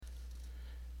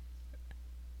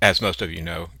As most of you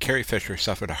know, Carrie Fisher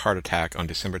suffered a heart attack on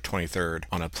December 23rd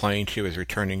on a plane she was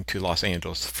returning to Los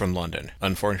Angeles from London.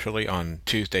 Unfortunately, on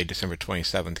Tuesday, December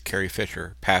 27th, Carrie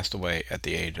Fisher passed away at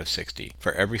the age of 60.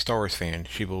 For every Star Wars fan,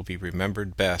 she will be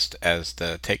remembered best as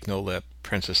the take-no-lip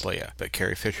Princess Leia, but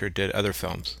Carrie Fisher did other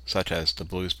films, such as The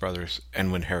Blues Brothers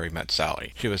and When Harry Met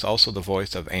Sally. She was also the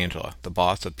voice of Angela, the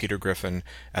boss of Peter Griffin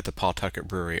at the Pawtucket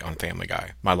Brewery on Family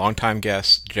Guy. My longtime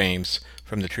guest, James,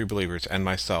 from the True Believers, and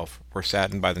myself were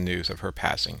saddened by the news of her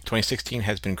passing. 2016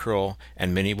 has been cruel,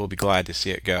 and many will be glad to see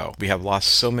it go. We have lost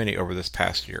so many over this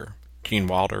past year. Gene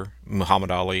Wilder, Muhammad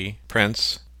Ali,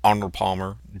 Prince, Arnold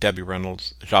Palmer, Debbie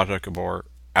Reynolds, Zsa Zsa Gabor,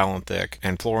 Alan Thicke,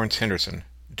 and Florence Henderson,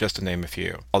 just to name a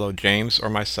few. Although James or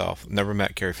myself never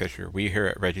met Carrie Fisher, we here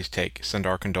at Reggie's Take send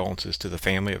our condolences to the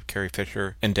family of Carrie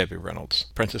Fisher and Debbie Reynolds.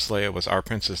 Princess Leia was our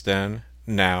princess then,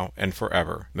 now, and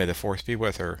forever. May the Force be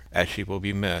with her, as she will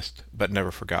be missed, but never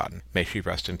forgotten. May she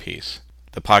rest in peace.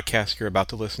 The podcast you're about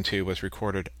to listen to was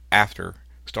recorded after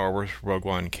Star Wars Rogue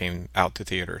One came out to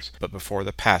theaters, but before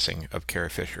the passing of Carrie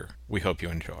Fisher. We hope you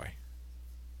enjoy.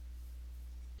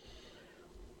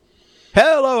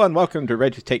 Hello and welcome to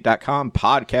Reggie'sTake.com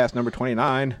podcast number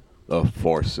 29. The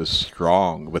Force is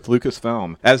Strong with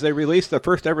Lucasfilm, as they released the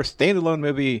first ever standalone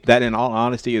movie that in all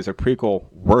honesty is a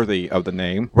prequel worthy of the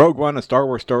name. Rogue One, a Star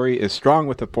Wars story, is strong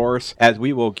with the Force, as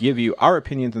we will give you our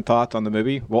opinions and thoughts on the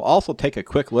movie. We'll also take a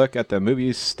quick look at the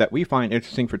movies that we find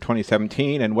interesting for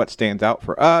 2017 and what stands out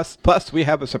for us. Plus, we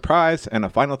have a surprise and a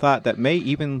final thought that may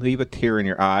even leave a tear in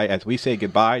your eye as we say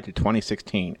goodbye to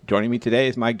 2016. Joining me today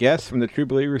is my guest from the True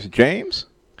Believers, James.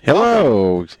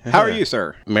 Hello. How are you,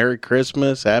 sir? Merry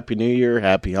Christmas, Happy New Year,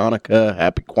 Happy Hanukkah,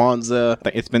 Happy Kwanzaa.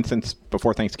 It's been since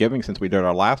before Thanksgiving since we did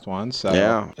our last one. So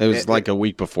yeah, it was like a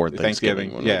week before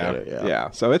Thanksgiving. When yeah, we did it, yeah.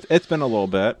 So it's been a little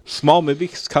bit. Small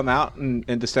movies come out in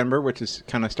December, which is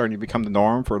kind of starting to become the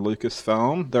norm for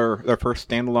Lucasfilm. Their first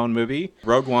standalone movie,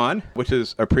 Rogue One, which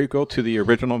is a prequel to the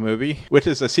original movie, which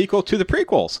is a sequel to the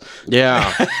prequels.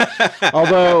 Yeah.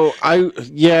 Although,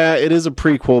 it is a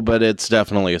prequel, but it's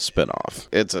definitely a spinoff.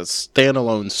 It's a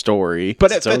standalone story.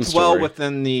 But it fits well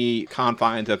within the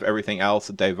confines of everything else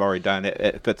that they've already done.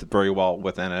 It fits very well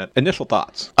within it. Initial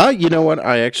thoughts? You know what?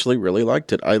 I actually really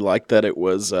liked it. I liked that it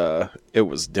was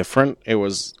different. It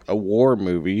was a war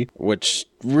movie, which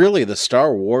really the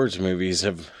Star Wars movies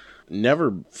have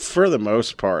never, for the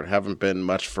most part, haven't been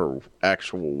much for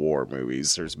actual war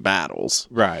movies. There's battles.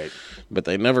 Right. But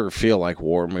they never feel like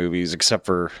war movies, except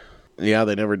for... Yeah,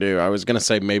 they never do. I was going to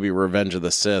say maybe Revenge of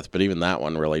the Sith, but even that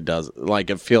one really does.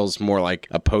 Like, it feels more like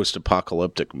a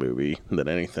post-apocalyptic movie than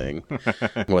anything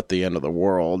with the end of the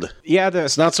world. Yeah,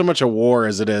 it's not so much a war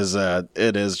as it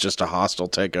is just a hostile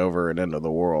takeover and end of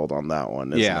the world on that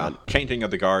one. Yeah, changing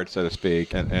of the guard, so to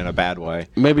speak, in a bad way.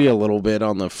 Maybe a little bit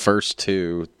on the first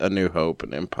two, A New Hope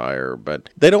and Empire,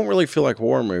 but they don't really feel like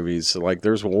war movies. Like,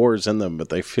 there's wars in them, but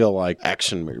they feel like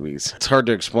action movies. It's hard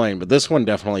to explain, but this one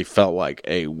definitely felt like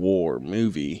a war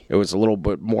movie. It was a little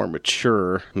bit more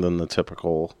mature than the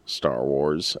typical Star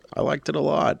Wars. I liked it a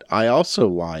lot. I also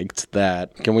liked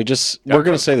that, we're going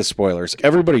to say the spoilers.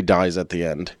 Everybody dies at the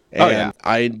end. And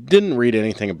I didn't read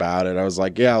anything about it. I was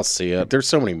like, yeah, I'll see it. There's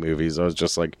so many movies. I was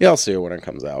just like, yeah, I'll see it when it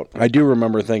comes out. I do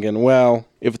remember thinking, well,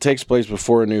 if it takes place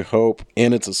before A New Hope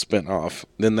and it's a spinoff,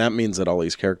 then that means that all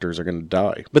these characters are going to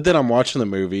die. But then I'm watching the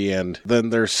movie, and then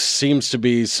there seems to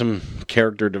be some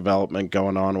character development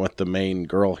going on with the main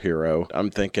girl hero.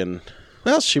 I'm thinking,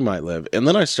 well, she might live. And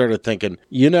then I started thinking,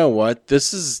 you know what?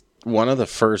 This is one of the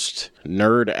first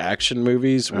nerd action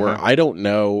movies where I don't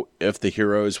know if the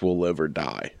heroes will live or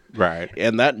die. Right.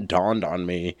 And that dawned on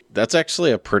me. That's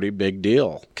actually a pretty big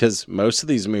deal, because most of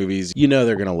these movies, you know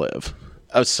they're going to live.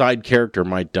 A side character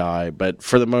might die, but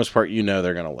for the most part, you know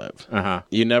they're going to live.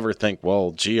 You never think,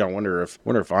 well, gee, I wonder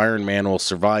if Iron Man will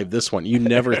survive this one. You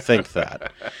never think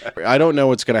that. I don't know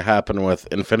what's going to happen with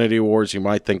Infinity Wars. You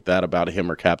might think that about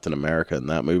him or Captain America in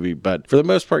that movie, but for the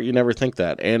most part, you never think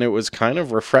that. And it was kind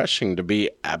of refreshing to be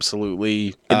absolutely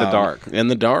in the dark. In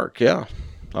the dark, yeah.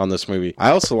 On this movie.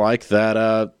 I also like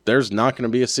that there's not going to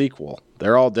be a sequel.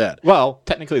 They're all dead. Well,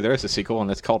 technically there is a sequel, and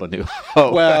it's called A New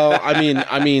Hope. Well,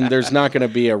 I mean, there's not going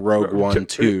to be a Rogue One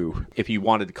 2. If you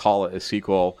wanted to call it a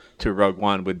sequel to Rogue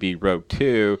One, would be Rogue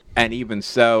 2, and even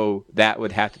so, that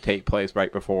would have to take place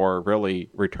right before, really,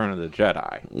 Return of the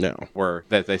Jedi. No. Where,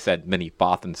 as they said, Minnie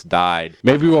Bothans died.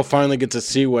 Maybe we'll finally get to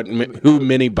see who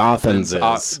Minnie Bothans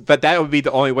is. But that would be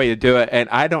the only way to do it, and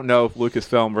I don't know if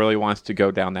Lucasfilm really wants to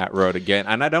go down that road again,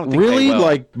 and I don't think really they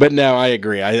will. But no, I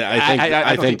agree.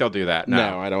 I don't think they'll do that.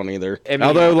 No, I don't either. I mean,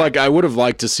 although, like, I would have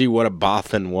liked to see what a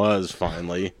Bothan was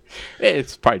finally.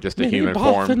 It's probably just a human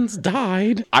form. Bothans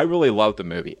died. I really loved the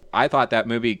movie. I thought that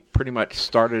movie pretty much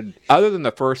started, other than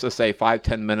the first, let's say,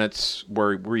 5-10 minutes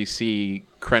where we see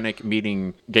Krennic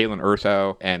meeting Galen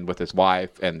Erso and with his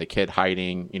wife and the kid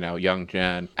hiding, young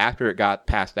Jen. After it got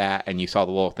past that and you saw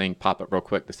the little thing pop up real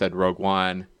quick that said Rogue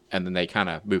One, and then they kind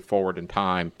of moved forward in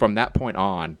time. From that point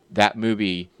on, that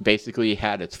movie basically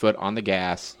had its foot on the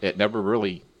gas. It never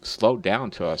really slowed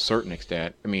down to a certain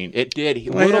extent. I mean, it did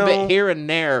a little bit here and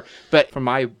there, but from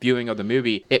my viewing of the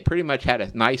movie, it pretty much had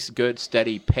a nice, good,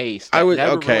 steady pace. I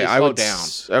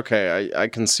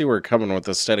can see where you're coming with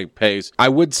a steady pace. I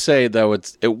would say though,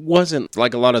 it wasn't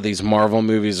like a lot of these Marvel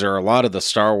movies or a lot of the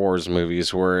Star Wars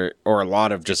movies or a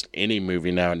lot of just any movie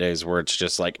nowadays where it's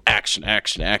just like action,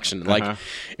 action, action. Like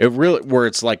it really, where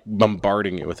it's like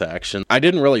bombarding you with action. I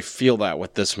didn't really feel that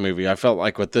with this movie. I felt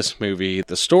like with this movie,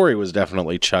 the story was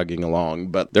definitely chugging along,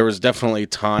 but there was definitely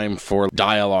time for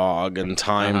dialogue and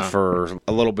time for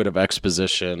a little bit of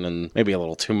exposition and maybe a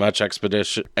little too much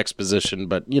exposition,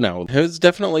 but it was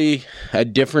definitely a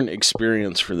different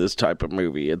experience for this type of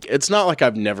movie. It's not like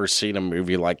I've never seen a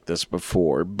movie like this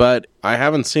before, but I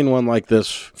haven't seen one like this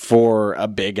for a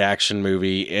big action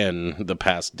movie in the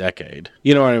past decade.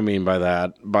 You know what I mean by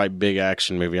that? By big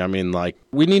action movie, I mean like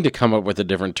we need to come up with a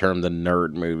different term than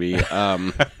nerd movie.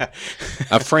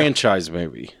 A franchise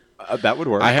movie. That would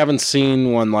work. I haven't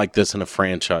seen one like this in a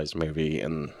franchise movie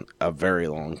in a very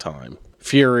long time.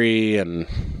 Fury and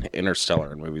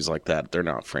Interstellar and movies like that, they're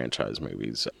not franchise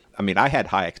movies. I mean, I had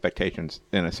high expectations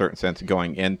in a certain sense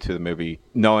going into the movie,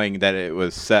 knowing that it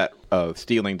was set of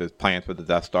stealing the plans for the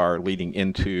Death Star leading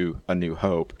into A New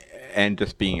Hope and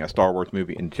just being a Star Wars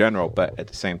movie in general. But at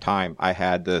the same time, I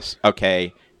had this,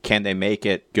 okay, can they make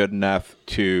it good enough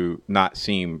to not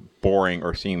seem boring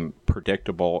or seem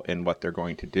predictable in what they're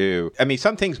going to do? I mean,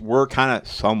 some things were kind of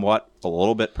somewhat a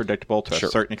little bit predictable to a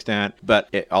certain extent, but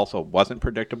it also wasn't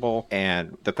predictable.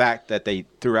 And the fact that they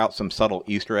threw out some subtle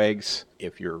Easter eggs,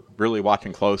 if you're really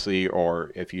watching closely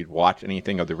or if you'd watch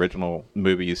anything of the original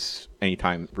movies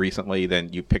anytime recently,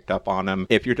 then you picked up on them.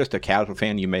 If you're just a casual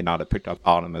fan, you may not have picked up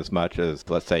on them as much as,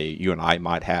 let's say, you and I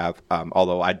might have.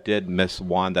 Although I did miss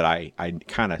one that I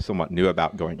kind of somewhat knew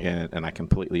about going in, and I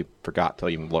completely forgot to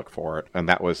even look for it. And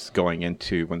that was going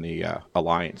into when the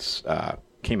Alliance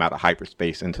came out of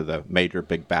hyperspace into the major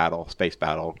big battle, space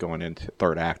battle, going into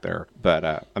third act there. But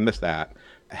I missed that.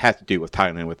 It has to do with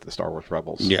tying in with the Star Wars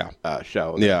Rebels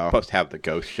show. They're supposed to have the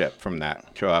ghost ship from that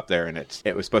show up there, and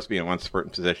it was supposed to be in one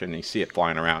certain position, and you see it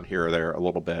flying around here or there a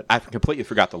little bit. I completely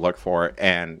forgot to look for it,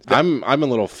 and I'm a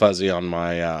little fuzzy on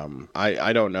my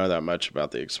I don't know that much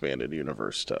about the expanded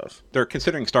universe stuff. They're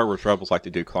considering Star Wars Rebels like to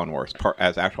do Clone Wars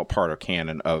as actual part of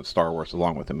canon of Star Wars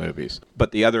along with the movies.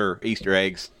 But the other Easter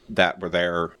eggs that were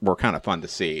there were kind of fun to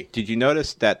see. Did you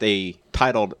notice that they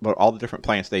titled all the different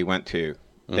planets they went to?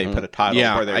 They put a title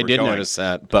where they were going. Yeah, I did notice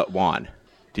that. But one.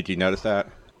 Did you notice that?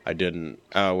 I didn't.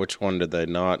 Which one did they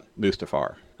not?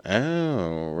 Mustafar.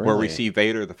 Oh, really? Where we see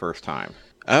Vader the first time.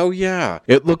 Oh, yeah.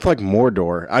 It looked like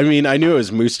Mordor. I mean, I knew it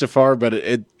was Mustafar, but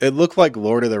it looked like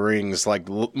Lord of the Rings, like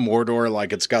Mordor,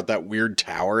 like it's got that weird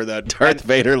tower that Darth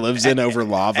Vader lives in over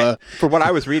lava. For what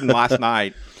I was reading last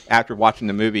night after watching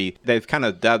the movie, they've kind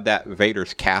of dubbed that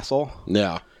Vader's castle.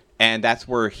 Yeah. And that's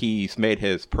where he's made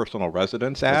his personal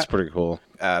residence at. That's pretty cool.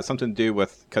 Something to do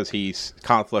with, because he's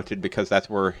conflicted, because that's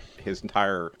where his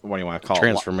entire, what do you want to call it?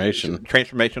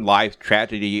 Transformation, life,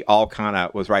 tragedy, all kind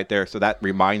of was right there. So that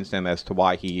reminds him as to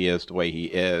why he is the way he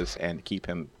is and keep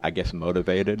him, I guess,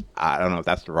 motivated. I don't know if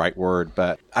that's the right word,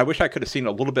 but I wish I could have seen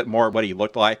a little bit more of what he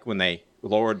looked like when they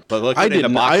lowered the look. I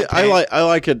didn't. I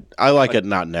like it. I like it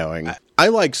not knowing. I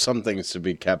like some things to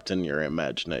be kept in your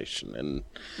imagination. And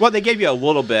well, they gave you a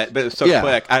little bit, but it was so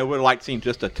quick. I would have liked seeing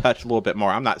just a touch, a little bit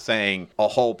more. I'm not saying a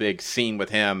whole big scene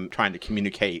with him trying to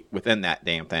communicate within that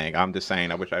damn thing. I'm just saying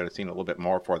I wish I would have seen a little bit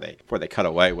more before they cut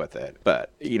away with it.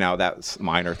 But, that was a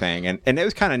minor thing. And it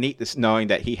was kind of neat just knowing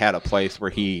that he had a place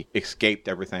where he escaped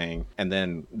everything. And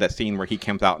then that scene where he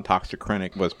comes out and talks to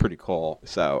Krennic was pretty cool.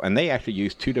 So, and they actually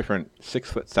used 2 different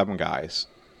 6'7" guys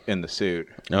in the suit.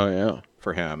 Oh, yeah.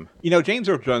 For him. James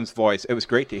Earl Jones' voice, it was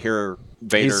great to hear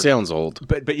Vader. He sounds old.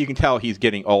 But you can tell he's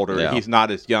getting older. Yeah. He's not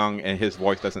as young, and his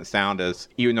voice doesn't sound as,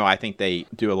 even though I think they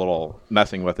do a little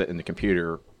messing with it in the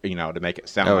computer, to make it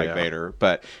sound like Vader.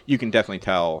 But you can definitely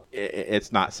tell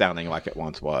it's not sounding like it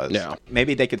once was. Yeah.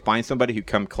 Maybe they could find somebody who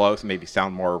come close and maybe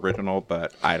sound more original,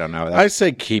 but I don't know. I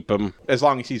say keep him. As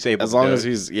long as he's able to. As long as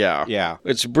he's, Yeah.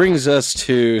 Which brings us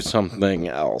to something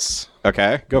else.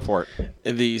 Okay, go for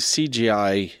it. The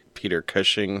CGI Peter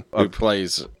Cushing, who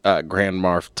plays Grand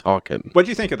Moff Tarkin. What'd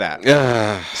you think of that?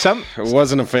 I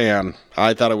wasn't a fan.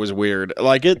 I thought it was weird.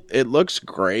 Like, it looks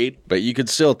great, but you could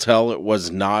still tell it was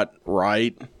not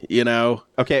right, you know?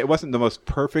 Okay, it wasn't the most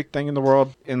perfect thing in the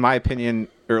world, in my opinion,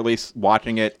 or at least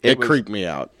watching it. It creeped me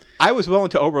out. I was willing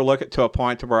to overlook it to a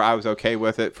point to where I was okay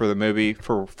with it for the movie,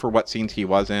 for what scenes he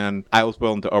was in. I was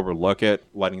willing to overlook it,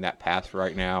 letting that pass for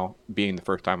right now, being the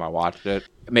first time I watched it.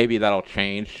 Maybe that'll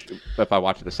change if I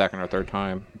watch it the second or third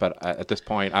time, but at this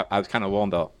point, I was kind of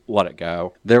willing to let it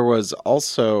go. There was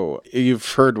also, you've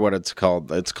heard what it's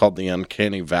called. It's called the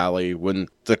Uncanny Valley. When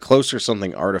the closer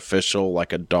something artificial,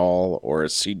 like a doll or a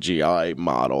CGI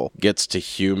model, gets to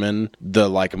human, the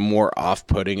like more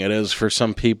off-putting it is for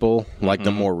some people. Like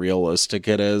the more realistic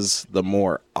it is, the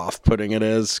more off-putting it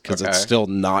is, because it's still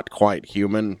not quite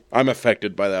human. I'm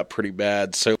affected by that pretty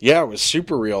bad. So yeah, it was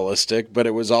super realistic, but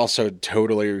it was also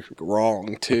totally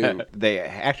wrong too. They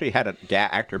actually had a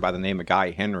actor by the name of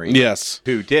Guy Henry. Yes.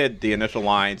 Who did the initial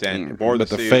lines and wore the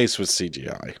suit. But the face was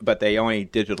CGI. But they only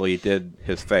digitally did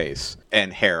his face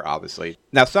and hair, obviously.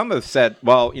 Now, some have said,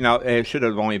 well, you know, it should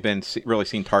have only been really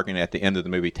seen Tarkin at the end of the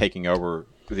movie taking over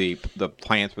the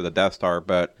plans for the Death Star,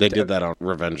 but they did that on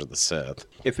Revenge of the Sith.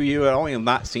 If you had only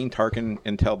not seen Tarkin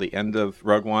until the end of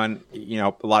Rogue One, you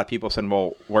know, a lot of people said,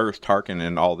 well, where's Tarkin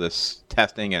in all this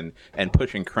testing and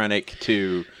pushing Krennic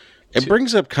to... It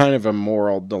brings up kind of a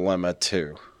moral dilemma,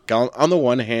 too. On the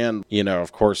one hand, you know,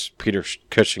 of course, Peter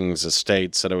Cushing's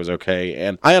estate said it was okay,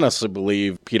 and I honestly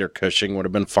believe Peter Cushing would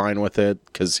have been fine with it,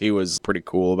 because he was pretty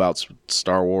cool about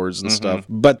Star Wars and stuff.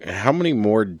 But how many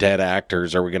more dead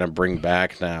actors are we going to bring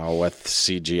back now with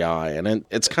CGI? And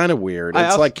it's kind of weird.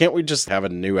 It's like, can't we just have a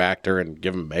new actor and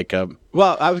give him makeup?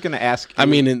 Well, I was going to ask... I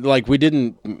mean, like, we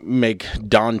didn't make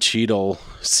Don Cheadle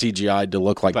CGI to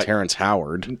look like Terrence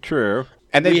Howard. True.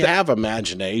 And we have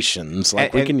imaginations,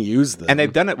 like we can use them. And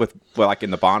they've done it with, well, like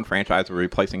in the Bond franchise, we're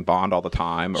replacing Bond all the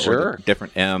time, or the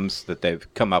different M's that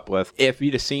they've come up with. If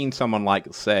you'd have seen someone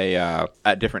like, say,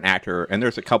 a different actor, and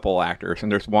there's a couple actors, and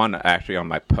there's one actually on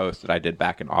my post that I did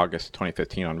back in August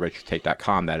 2015 on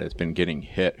RachelTake.com that has been getting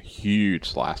hit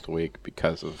huge last week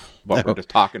because of what we're just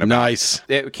talking about. Nice.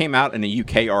 It came out in a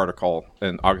UK article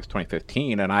in August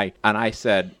 2015, and I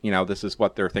said, you know, this is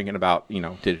what they're thinking about, you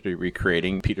know, digitally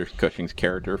recreating Peter Cushing's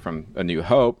character from A New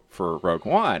Hope for Rogue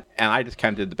One. And I just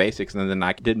kind of did the basics, and then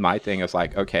I did my thing. I was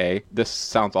like, okay, this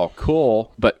sounds all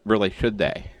cool, but really, should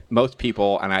they? Most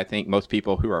people, and I think most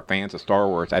people who are fans of Star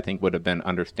Wars, I think would have been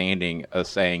understanding of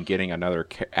saying getting another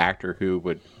actor who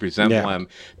would resemble him,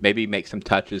 maybe make some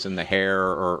touches in the hair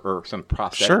or some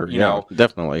prosthetic, you know,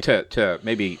 definitely to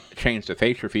maybe change the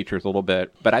facial features a little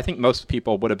bit. But I think most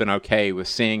people would have been okay with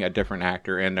seeing a different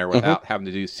actor in there without having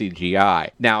to do CGI.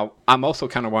 Now, I'm also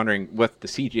kind of wondering, with the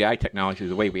CGI technology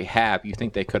the way we have, you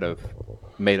think they could have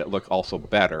made it look also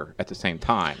better at the same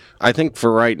time? I think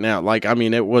for right now, like, I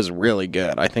mean, it was really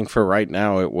good. I think for right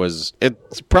now,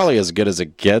 it's probably as good as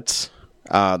it gets.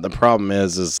 The problem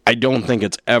is I don't think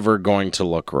it's ever going to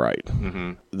look right.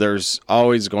 There's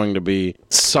always going to be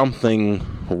something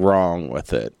wrong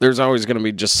with it. There's always going to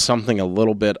be just something a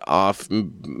little bit off,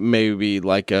 maybe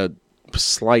like a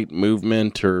slight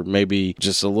movement, or maybe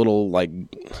just a little like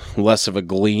less of a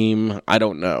gleam. I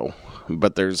don't know.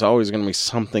 But there's always going to be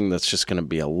something that's just going to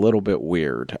be a little bit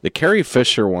weird. The Carrie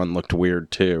Fisher one looked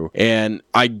weird too. And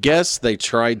I guess they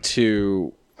tried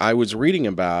to... I was reading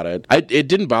about it. It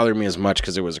didn't bother me as much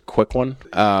because it was a quick one.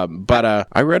 But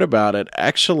I read about it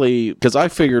actually because I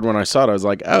figured when I saw it, I was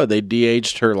like, oh, they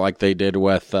de-aged her like they did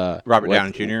with... Robert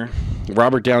Downey Jr.?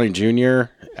 Robert Downey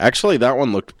Jr. Actually, that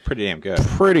one looked... pretty damn good.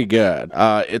 Pretty good.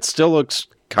 It still looks...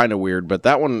 kind of weird, but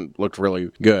that one looked really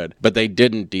good. But they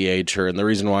didn't de-age her, and the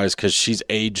reason why is because she's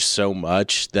aged so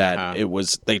much that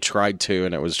they tried to,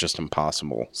 and it was just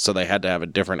impossible. So they had to have a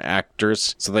different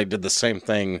actress. So they did the same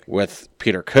thing with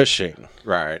Peter Cushing,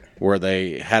 right? Where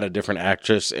they had a different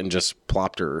actress and just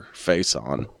plopped her face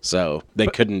on. So they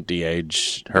couldn't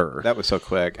de-age her. That was so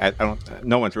quick.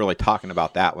 No one's really talking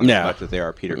about that one as much as they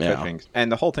are Peter Cushing's.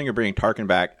 And the whole thing of bringing Tarkin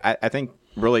back, I think.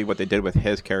 Really what they did with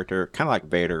his character, kind of like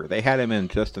Vader, they had him in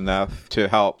just enough to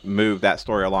help move that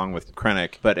story along with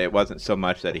Krennic, but it wasn't so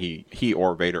much that he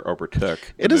or Vader overtook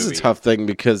the It is movie. a tough thing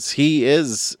because he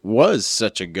was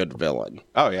such a good villain.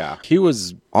 Oh, yeah. He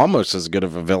was almost as good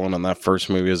of a villain in that first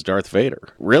movie as Darth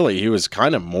Vader. Really, he was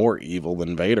kind of more evil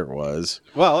than Vader was.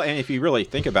 Well, and if you really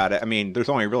think about it, I mean, there's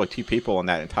only really two people in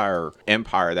that entire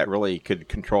empire that really could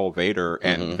control Vader,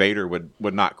 and Vader would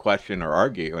not question or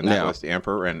argue, and that was the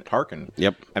Emperor and Tarkin.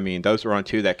 Yep. I mean, those were on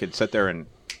two that could sit there and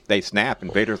they snap,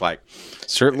 and Vader's like,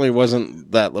 Certainly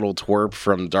wasn't that little twerp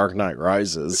from Dark Knight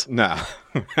Rises. no.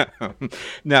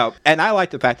 No, and I like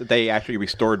the fact that they actually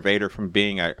restored Vader from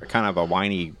being a kind of a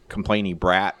whiny, complaining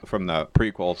brat from the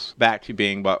prequels back to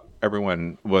being what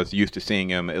everyone was used to seeing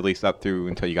him, at least up through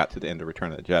until you got to the end of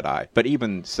Return of the Jedi. But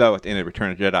even so, at the end of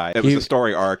Return of the Jedi, it was a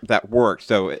story arc that worked.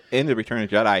 So at the end of Return of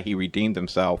the Jedi, he redeemed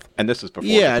himself, and this is before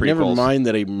the prequels. Never mind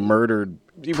that he murdered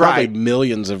probably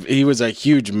millions of... He was a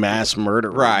huge mass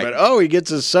murderer. Right. But, he gets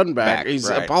his son back. He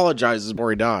apologizes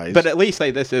before he dies. But at least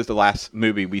this is the last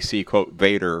movie we see, quote,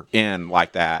 Vader in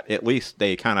like that. At least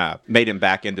they kind of made him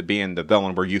back into being the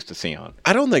villain we're used to seeing.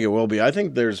 I don't think it will be. I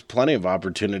think there's plenty of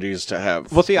opportunities to have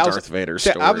Darth Vader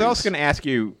stories. I was also going to ask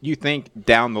you, you think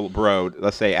down the road,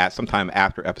 let's say at sometime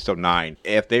after Episode 9,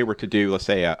 if they were to do, let's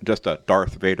say, just a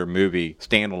Darth Vader movie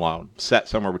standalone, set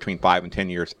somewhere between 5 and 10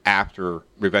 years after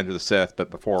Revenge of the Sith, but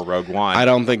before Rogue One. I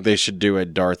don't think they should do a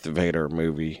Darth Vader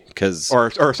movie, because...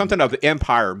 Or something of the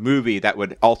Empire movie that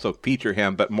would also feature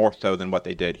him, but more so than what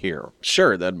they did here.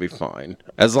 Sure, that'd be fine.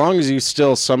 As long as you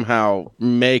still somehow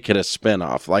make it a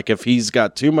spin-off. Like, if he's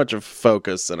got too much of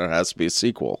focus, then it has to be a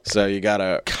sequel. So you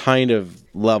gotta kind of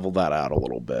level that out a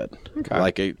little bit. Okay.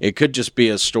 Like, it could just be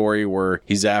a story where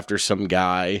he's after some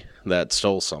guy that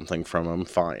stole something from him.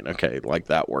 Fine. Okay, like,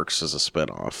 that works as a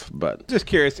spin-off. But just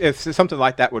curious if something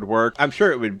like that would work. I'm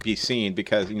sure it would be seen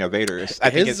because, Vader is, I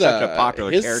think it's such a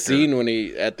popular character. His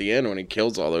scene at the end when he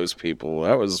kills all those people,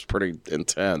 that was pretty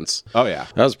intense. Oh, yeah.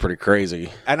 That was pretty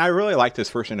crazy. And I really liked his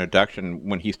first introduction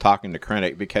when he's talking to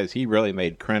Krennic, because he really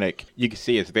made Krennic, you could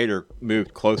see as Vader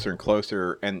moved closer and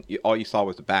closer, and all you saw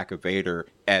was the back of Vader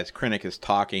as Krennic is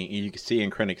talking. You could see in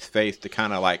Krennic's face the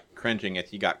kind of like cringing as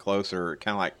he got closer,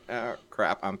 kind of like, oh,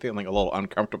 crap, I'm feeling a little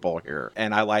uncomfortable here.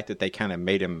 And I liked that they kind of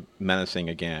made him menacing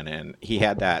again, and he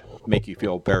had that make you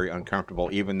feel very uncomfortable,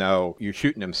 even though you're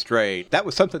shooting him straight. That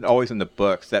was something always in the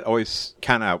books that always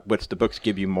kind of, which the books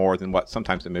give you more than what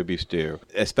sometimes the movies do,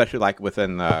 especially like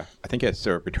within, I think it's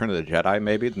Return of the Jedi,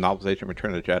 maybe, the novelization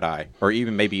Return of the Jedi, or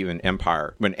maybe even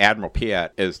Empire, when Admiral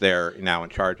Piet is there now in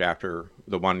charge after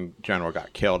the one general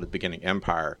got killed at the beginning of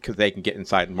Empire, because they can get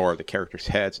inside more of the characters'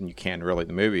 heads than you can really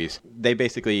the movies. They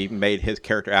basically made his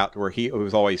character out to where he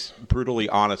was always brutally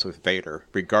honest with Vader,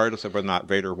 regardless of whether or not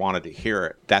Vader wanted to hear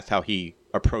it. That's how he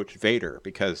approach Vader,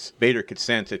 because Vader could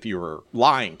sense if you were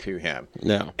lying to him.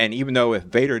 No. And even though if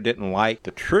Vader didn't like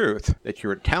the truth that you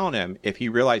were telling him, if he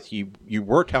realized you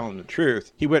were telling the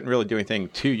truth, he wouldn't really do anything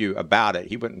to you about it.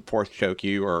 He wouldn't force choke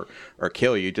you or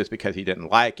kill you just because he didn't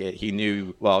like it. He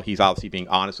knew, well, he's obviously being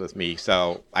honest with me,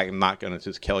 so I'm not going to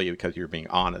just kill you because you're being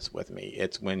honest with me.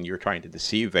 It's when you're trying to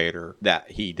deceive Vader that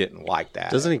he didn't like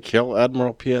that. Doesn't he kill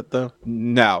Admiral Piet, though?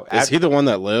 No. Is he the one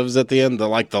that lives at the end, the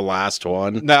last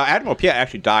one? No, Admiral Piet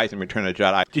actually dies in Return of the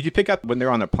Jedi. Did you pick up when they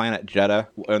were on the planet Jeddah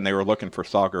when they were looking for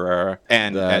Saw Gerrera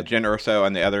and Jyn Erso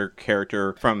and the other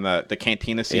character from the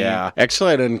cantina scene? Yeah.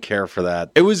 Actually, I didn't care for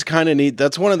that. It was kind of neat.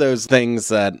 That's one of those things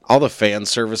that all the fan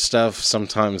service stuff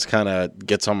sometimes kind of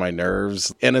gets on my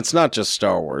nerves. And it's not just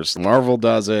Star Wars. Marvel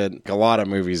does it. A lot of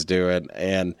movies do it.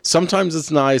 And sometimes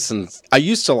it's nice. And I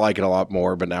used to like it a lot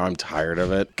more, but now I'm tired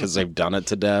of it because they've done it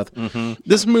to death. Mm-hmm.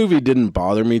 This movie didn't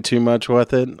bother me too much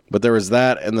with it. But there was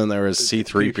that, and then there was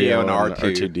C-3PO and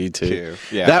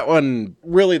R2-D2. Yeah. That one,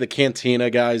 really, the Cantina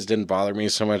guys didn't bother me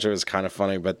so much. It was kind of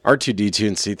funny, but R2-D2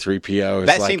 and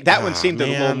C-3PO, that one seemed a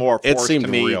little more forced. It seemed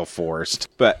to me, real forced.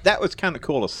 But that was kind of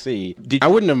cool to see. I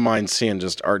wouldn't have mind seeing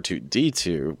just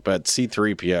R2-D2, but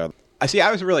C-3PO...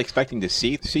 I was really expecting to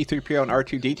see C-3PO and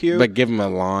R2-D2. But give them a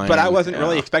line. But I wasn't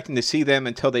really expecting to see them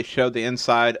until they showed the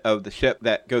inside of the ship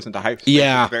that goes into hyperspace.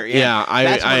 Yeah, at the very end.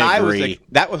 I agree.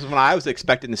 That was when I was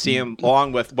expecting to see him,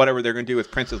 along with whatever they're going to do with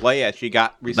Princess Leia as she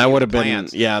received that would have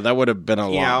plans. That would have been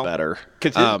a lot better.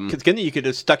 Because then you could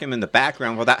have stuck him in the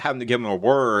background without having to give him a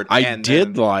word. I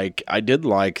did like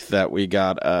that we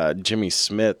got Jimmy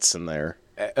Smits in there.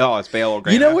 It's Bail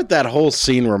Organa. You know what that whole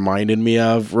scene reminded me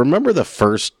of? Remember the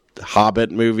first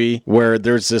Hobbit movie where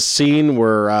there's this scene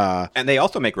where and they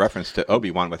also make reference to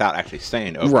Obi-Wan without actually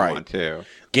saying Obi-Wan too.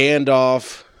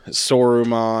 Gandalf,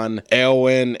 Saruman,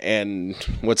 Elwyn, and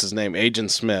what's his name,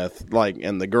 Agent Smith,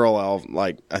 and the girl elf,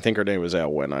 I think her name was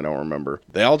Elwyn, I don't remember.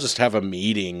 They all just have a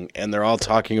meeting and they're all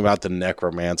talking about the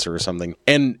necromancer or something.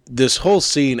 And this whole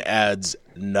scene adds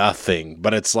nothing.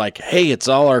 But it's like, hey, it's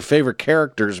all our favorite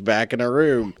characters back in a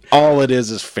room. All it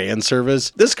is fan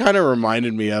service. This kind of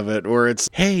reminded me of it, where it's,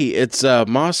 hey, it's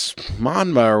Mos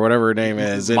Monma or whatever her name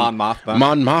is. And Mon Mothma.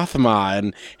 Mon Mothma.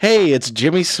 And hey, it's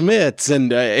Jimmy Smits.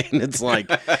 And it's like,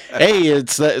 hey,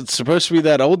 it's supposed to be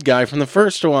that old guy from the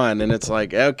first one. And it's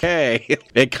like, okay.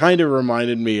 It kind of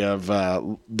reminded me of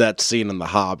that scene in The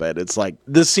Hobbit. It's like,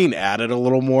 this scene added a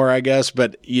little more, I guess,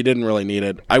 but you didn't really need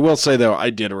it. I will say, though, I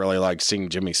did really like seeing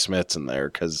Jimmy Smits in there,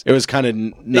 because it was kind of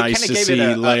nice to see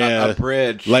a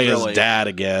bridge, Leia's really. dad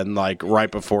again, like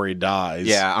right before he dies.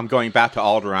 Yeah, I'm going back to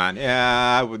Alderaan.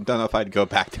 Yeah, I don't know if I'd go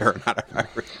back there or not if I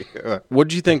were you. What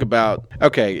do you think about...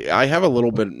 Okay, I have a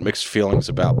little bit mixed feelings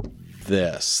about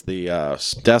this. The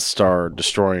Death Star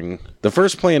destroying... The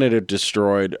first planet it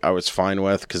destroyed, I was fine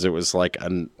with, because it was like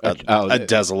a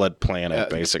desolate planet,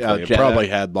 basically. It probably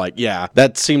had, like,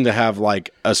 that seemed to have,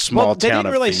 like, a small town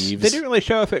of thieves. They didn't really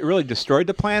show if it really destroyed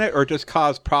the planet or just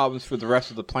caused problems for the rest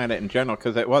of the planet in general,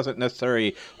 because it wasn't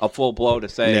necessarily a full blow to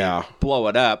say, blow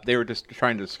it up. They were just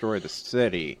trying to destroy the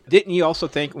city. Didn't you also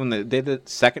think when they did it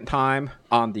the second time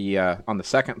on the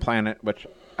second planet, which...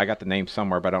 I got the name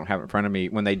somewhere, but I don't have it in front of me.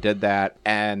 When they did that,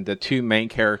 and the two main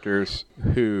characters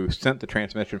who sent the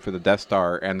transmission for the Death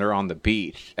Star, and they're on the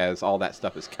beach as all that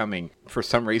stuff is coming. For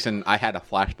some reason, I had a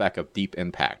flashback of Deep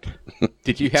Impact.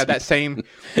 Did you have that same?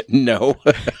 No.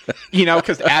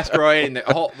 Because asteroid and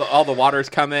all the water's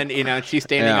coming. And she's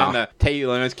standing on the Tay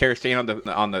Leo's character standing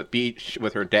on the beach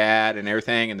with her dad and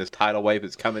everything, and this tidal wave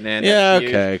is coming in. Yeah,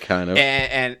 okay, kind of.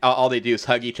 And all they do is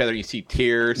hug each other. And you see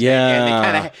tears.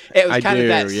 Yeah, it was kind of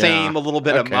that same a little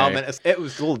bit of moment. It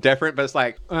was a little different, but it's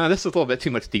like this is a little bit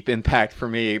too much Deep Impact for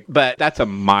me. But that's a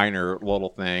minor little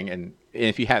thing, and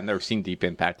if you had never seen Deep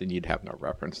Impact, then you'd have no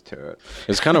reference to it.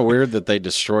 It's kind of weird that they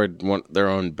destroyed their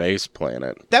own base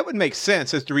planet. That would make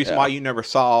sense. As the reason why you never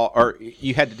saw, or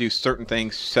you had to do certain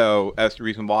things. So that's the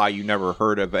reason why you never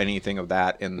heard of anything of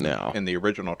that in the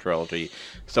original trilogy.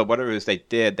 So whatever it is they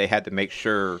did, they had to make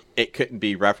sure it couldn't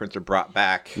be referenced or brought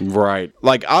back. Right.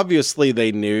 Like, obviously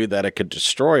they knew that it could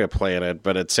destroy a planet,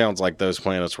 but it sounds like those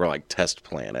planets were like test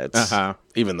planets.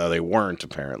 Even though they weren't,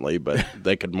 apparently, but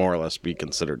they could more or less be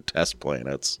considered test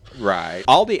planets. Right.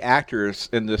 All the actors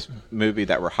in this movie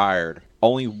that were hired,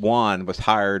 only one was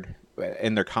hired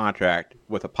in their contract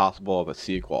with a possible of a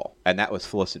sequel, and that was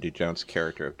Felicity Jones'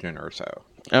 character of Jyn Erso.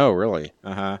 Oh, really?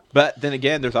 But then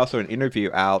again, there's also an interview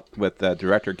out with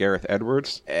director Gareth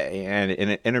Edwards, and in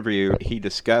an interview, he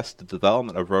discussed the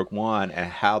development of Rogue One and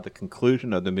how the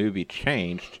conclusion of the movie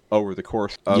changed over the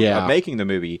course of making the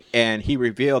movie. And he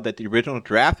revealed that the original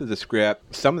draft of the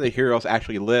script, some of the heroes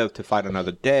actually lived to fight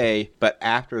another day, but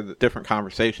after the different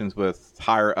conversations with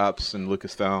higher-ups in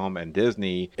Lucasfilm and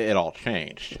Disney, it all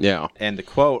changed. Yeah. And the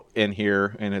quote in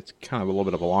here, and it's kind of a little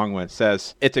bit of a long one,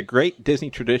 says, "It's a great Disney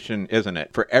tradition, isn't it?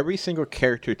 For every single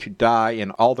character to die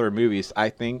in all their movies, I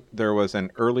think there was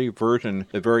an early version,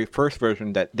 the very first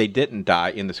version, that they didn't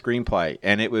die in the screenplay.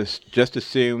 And it was just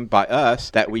assumed by us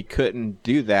that we couldn't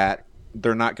do that.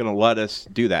 They're not going to let us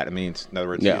do that." It means, in other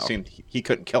words, he assumed he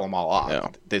couldn't kill them all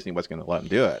off. Disney wasn't going to let him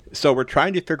do it. So we're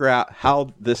trying to figure out how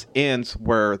this ends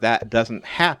where that doesn't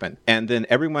happen. And then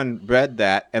everyone read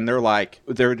that, and they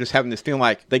were just having this feeling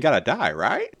like they got to die,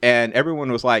 right? And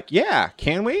everyone was like, yeah,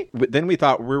 can we? But then we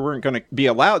thought we weren't going to be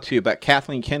allowed to, but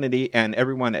Kathleen Kennedy and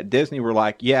everyone at Disney were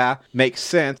like, yeah, makes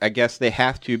sense. I guess they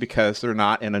have to because they're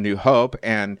not in A New Hope.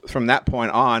 And from that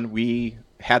point on, we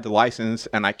had the license,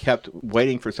 and I kept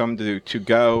waiting for someone to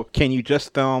go, can you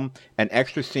just film an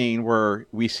extra scene where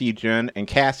we see Jyn and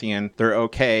Cassian, they're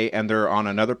okay, and they're on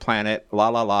another planet, la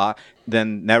la la.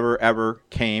 Then never ever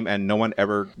came, and no one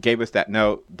ever gave us that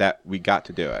note that we got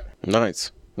to do it.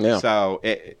 Nice. Yeah. So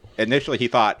initially he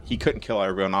thought he couldn't kill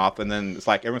everyone off, and then it's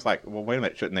like everyone's like, well, wait a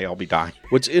minute, shouldn't they all be dying?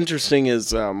 What's interesting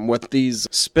is with these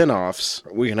spin-offs,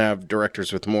 we can have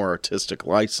directors with more artistic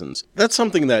license. That's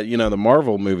something that, the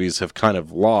Marvel movies have kind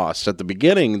of lost. At the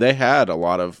beginning,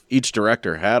 each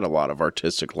director had a lot of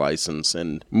artistic license,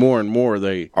 and more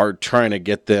they are trying to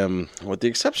get them, with the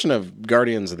exception of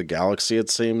Guardians of the Galaxy, it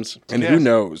seems. And who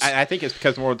knows? I think it's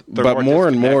because more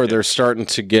and more they're starting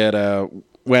to get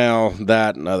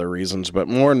that and other reasons, but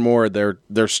more and more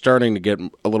they're starting to get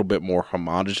a little bit more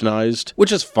homogenized,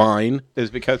 which is fine. Is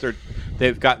because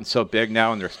they've gotten so big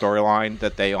now in their storyline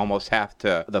that they almost have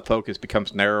to, the focus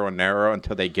becomes narrow and narrow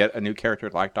until they get a new character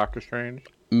like Doctor Strange.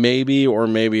 Maybe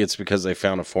it's because they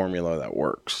found a formula that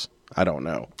works. I don't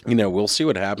know. We'll see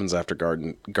what happens after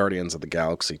Guardians of the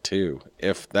Galaxy 2.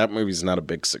 If that movie's not a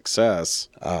big success,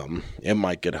 it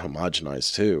might get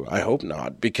homogenized too. I hope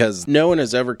not, because no one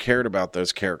has ever cared about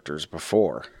those characters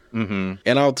before. Mm-hmm.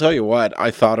 And I'll tell you what,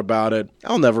 I thought about it.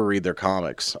 I'll never read their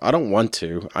comics. I don't want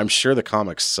to. I'm sure the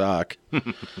comics suck.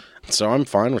 So I'm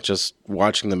fine with just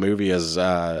watching the movie as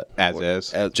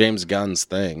James Gunn's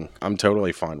thing. I'm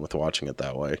totally fine with watching it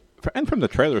that way. And from the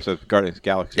trailers of Guardians of the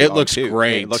Galaxy, it looks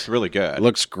great. It looks really good. It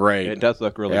looks great. It does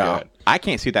look really good. I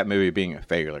can't see that movie being a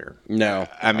failure. No,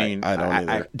 I mean, I don't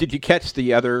either. Did you catch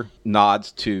the other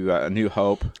nods to A New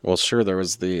Hope? Well, sure. There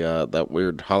was the that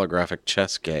weird holographic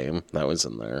chess game that was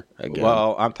in there again.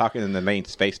 Well, I'm talking in the main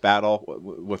space battle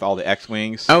with all the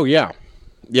X-wings. Oh yeah,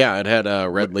 yeah. It had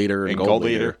Red Leader and Gold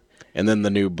Leader. And then the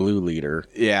new Blue Leader.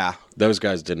 Yeah. Those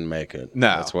guys didn't make it. No.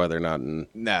 That's why they're not in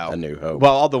A New Hope.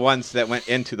 Well, all the ones that went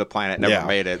into the planet never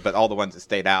made it, but all the ones that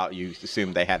stayed out, you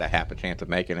assumed they had a half a chance of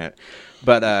making it.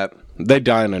 But they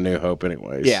die in A New Hope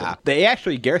anyway. Yeah. So. They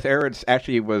actually, Gareth Edwards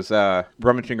actually was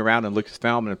rummaging around in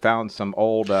Lucasfilm and found some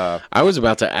old... I was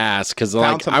about to ask, because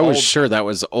I was sure that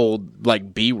was old,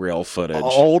 like, B-reel footage.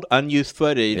 Old, unused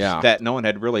footage that no one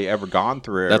had really ever gone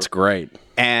through. That's great.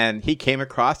 And he came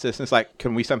across this, and it's like,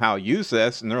 can we somehow use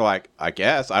this? And they're like, I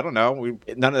guess. I don't know.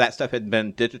 None of that stuff had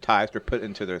been digitized or put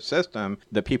into their system.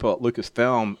 The people at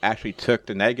Lucasfilm actually took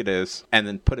the negatives and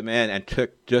then put them in and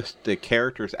took just the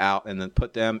characters out and then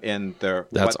put them in their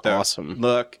awesome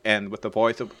look and with the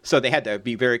voice. So they had to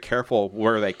be very careful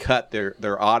where they cut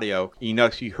their audio. You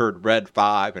notice you heard Red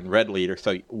 5 and Red Leader,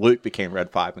 so Luke became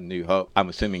Red 5 in New Hope. I'm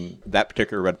assuming that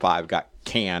particular Red 5 got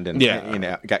canned and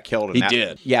got killed. He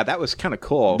did. Yeah, that was kind of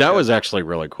cool. That was actually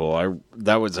really cool.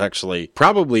 That was actually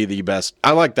probably the best.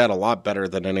 I like that a lot better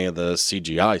than any of the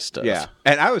CGI stuff. Yeah,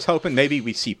 and I was hoping maybe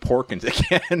we see Porkins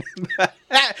again.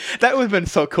 That would have been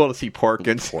so cool to see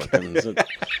Porkins.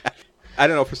 I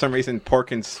don't know, for some reason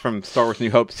Porkins from Star Wars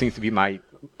New Hope seems to be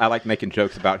I like making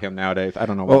jokes about him nowadays. I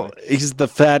don't know why. Well, he's the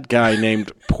fat guy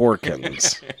named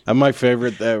Porkins. And my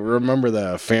favorite, remember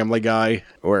the Family Guy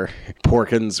where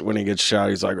Porkins, when he gets shot,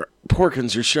 he's like,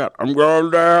 Porkins, you're shot. I'm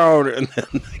going down. And then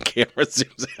the camera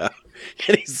zooms out.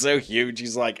 And he's so huge,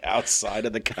 he's like outside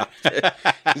of the cockpit.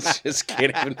 He just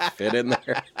can't even fit in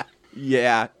there.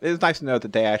 Yeah, it was nice to know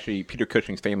that Peter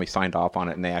Cushing's family signed off on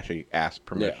it and they actually asked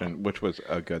permission, which was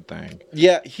a good thing.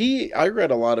 Yeah, I read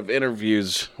a lot of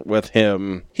interviews with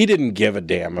him. He didn't give a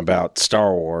damn about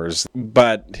Star Wars,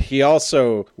 but he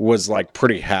also was like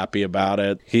pretty happy about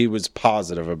it. He was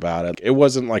positive about it. It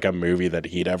wasn't like a movie that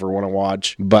he'd ever want to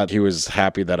watch, but he was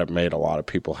happy that it made a lot of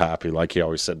people happy. Like he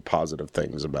always said positive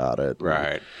things about it.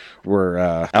 Right. Where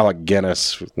Alec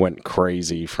Guinness went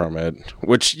crazy from it,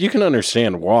 which you can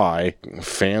understand why.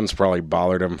 Fans probably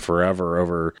bothered him forever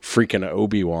over freaking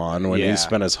Obi-Wan when he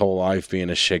spent his whole life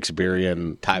being a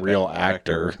Shakespearean real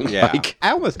actor. Yeah.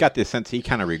 I almost got the sense he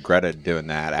kind of regretted doing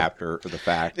that after the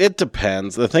fact. It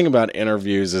depends. The thing about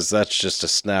interviews is that's just a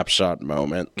snapshot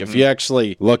moment. Mm-hmm. If you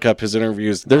actually look up his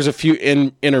interviews, there's a few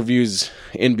interviews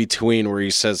in between where he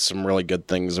says some really good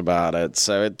things about it.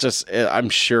 So I'm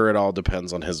sure it all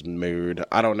depends on his mood.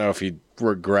 I don't know if he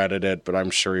regretted it, but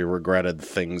I'm sure he regretted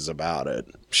things about it.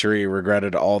 I'm sure he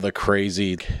regretted all the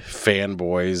crazy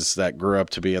fanboys that grew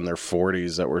up to be in their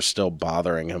 40s that were still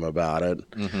bothering him about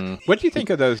it. Mm-hmm. What do you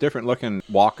think of those different looking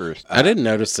walkers? I didn't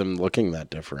notice them looking that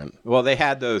different. Well, they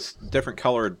had those different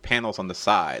colored panels on the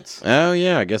sides. Oh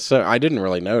yeah, I guess so. I didn't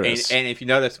really notice. And if you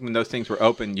notice, when those things were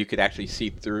open, you could actually see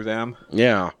through them.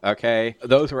 Yeah. Okay.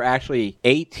 Those were actually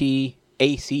AT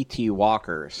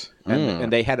walkers.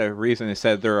 And they had a reason. It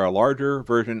said they're a larger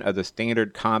version of the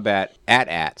standard combat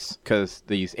AT-ATs because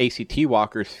these ACT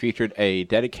walkers featured a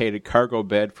dedicated cargo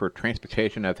bed for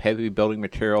transportation of heavy building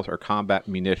materials or combat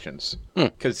munitions.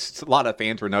 Because a lot of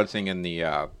fans were noticing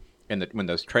when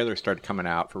those trailers started coming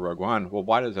out for Rogue One, well,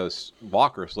 why do those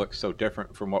walkers look so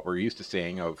different from what we're used to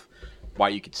seeing of why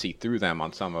you could see through them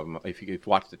on some of them. If you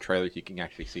watch the trailers, you can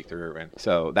actually see through. And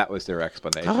so that was their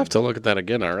explanation. I'll have to look at that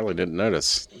again. I really didn't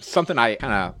notice. Something I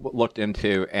kind of looked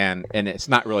into, and it's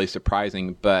not really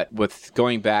surprising, but with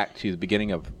going back to the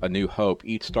beginning of A New Hope,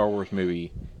 each Star Wars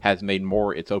movie has made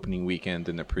more its opening weekend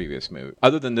than the previous movie.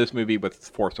 Other than this movie with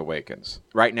Force Awakens.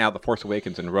 Right now, The Force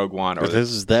Awakens and Rogue One are...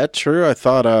 Is that true? I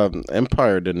thought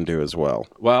Empire didn't do as well.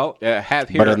 Well, have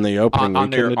here... But in the opening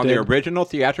weekend on the original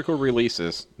theatrical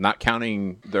releases, not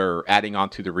counting their adding on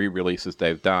to the re-releases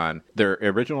they've done, their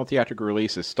original theatrical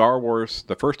releases, Star Wars,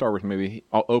 the first Star Wars movie,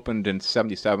 opened in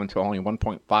 1977 to only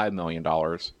 $1.5 million.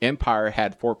 Empire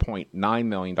had $4.9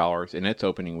 million in its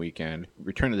opening weekend.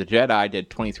 Return of the Jedi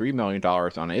did $23 million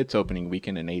on its opening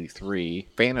weekend in 1983.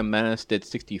 Phantom Menace did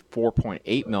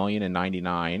 $64.8 million in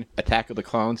 1999. Attack of the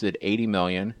Clones did $80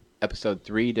 million. Episode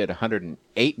 3 did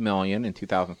 108 million in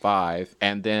 2005,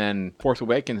 and then Force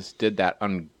Awakens did that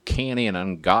uncanny and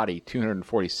ungaudy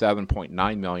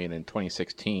 247.9 million in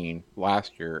 2016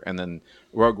 last year, and then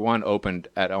Rogue One opened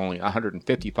at only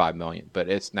 155 million, but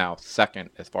it's now second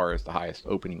as far as the highest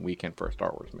opening weekend for a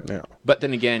Star Wars movie. Yeah. But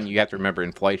then again, you have to remember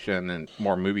inflation and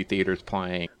more movie theaters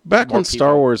playing. Back more when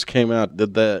Star Wars came out,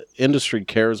 did the industry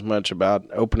care as much about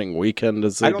opening weekend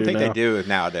as they do now? I don't think they do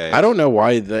nowadays. I don't know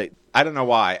why they... I don't know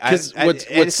why. Because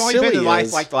it's only been in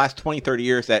like the last 20, 30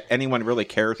 years that anyone really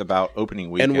cares about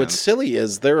opening weekend. And what's silly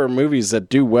is there are movies that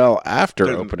do well after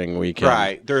opening weekend.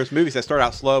 Right. There's movies that start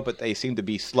out slow, but they seem to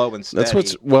be slow and steady.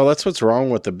 That's what's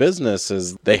wrong with the business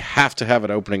is they have to have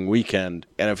an opening weekend,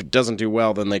 and if it doesn't do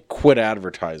well, then they quit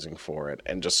advertising for it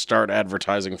and just start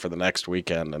advertising for the next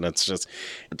weekend. And it's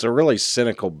a really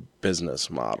cynical business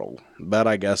model. But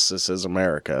I guess this is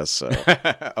America, so.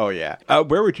 Oh, yeah.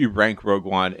 Where would you rank Rogue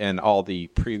One in all the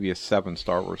previous 7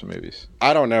 Star Wars movies?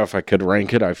 I don't know if I could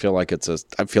rank it. I feel like it's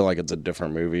a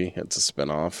different movie. It's a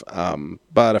spinoff.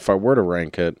 But if I were to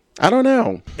rank it, I don't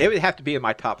know. It would have to be in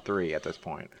my top 3 at this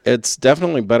point. It's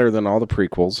definitely better than all the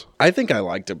prequels. I think I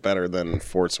liked it better than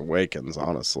Force Awakens,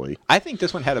 honestly. I think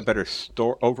this one had a better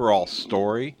overall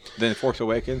story than Force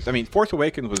Awakens. I mean, Force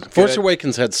Awakens was good. Force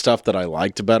Awakens had stuff that I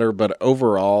liked better, but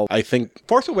overall, I think...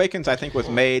 Force Awakens, I think, was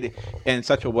made in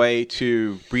such a way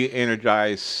to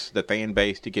re-energize the fan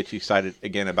base to get you excited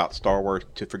again about Star Wars,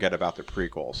 to forget about the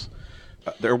prequels.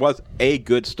 There was a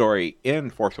good story in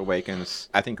Force Awakens.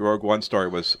 I think Rogue One's story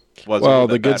was well,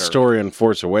 the good better. Story in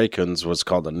Force Awakens was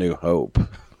called A New Hope.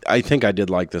 I think I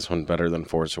did like this one better than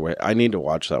Force Awakens. I need to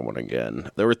watch that one again.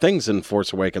 There were things in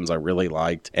Force Awakens I really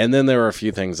liked, and then there were a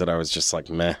few things that I was just like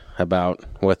meh about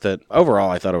with it. Overall,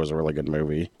 I thought it was a really good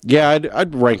movie. Yeah,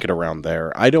 I'd rank it around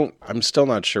there. I'm still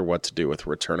not sure what to do with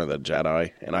Return of the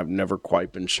Jedi, and I've never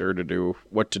quite been sure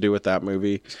what to do with that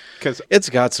movie. Because it's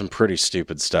got some pretty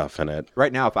stupid stuff in it.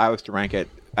 Right now, if I was to rank it,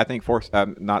 I think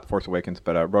not Force Awakens,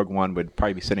 but Rogue One would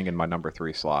probably be sitting in my number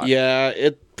 3 slot. Yeah,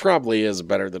 it probably is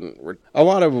better than a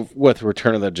lot of with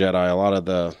Return of the Jedi. A lot of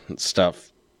the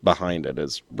stuff behind it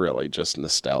is really just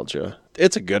nostalgia.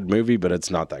 It's a good movie, but it's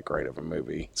not that great of a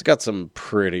movie. It's got some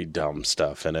pretty dumb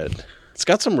stuff in it. It's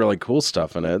got some really cool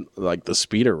stuff in it, like the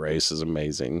speeder race is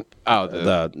amazing. Oh,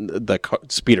 the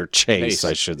speeder chase,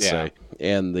 I should say.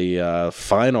 And the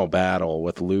final battle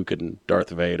with Luke and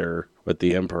Darth Vader with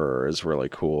the Emperor is really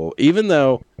cool. Even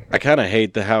though I kind of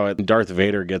hate how Darth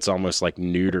Vader gets almost like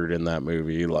neutered in that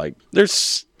movie. Like,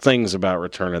 there's things about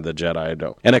Return of the Jedi I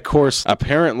don't. And of course,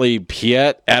 apparently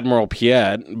Admiral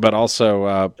Piet, but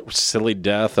also silly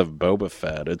death of Boba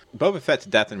Fett. Boba Fett's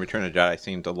death in Return of the Jedi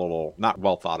seemed a little not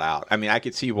well thought out. I mean, I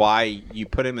could see why you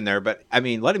put him in there, but I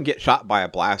mean, let him get shot by a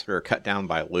blaster or cut down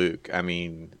by Luke. I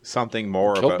mean, something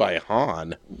more killed by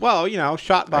Han. Well,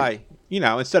 shot by...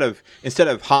 instead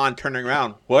of Han turning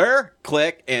around, where?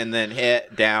 Click, and then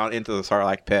hit down into the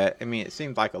Sarlacc pit. I mean, it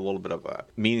seemed like a little bit of a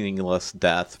meaningless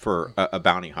death for a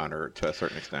bounty hunter to a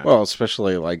certain extent. Well,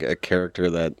 especially like a character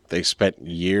that they spent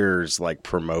years like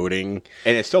promoting.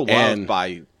 And it's still loved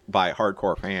by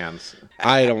hardcore fans.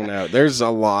 I don't know. There's a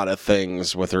lot of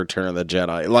things with Return of the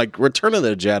Jedi. Like, Return of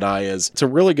the Jedi it's a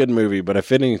really good movie, but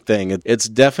if anything, it's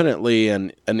definitely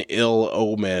an ill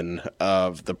omen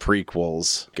of the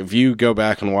prequels. If you go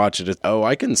back and watch it,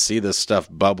 I can see this stuff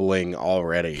bubbling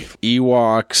already.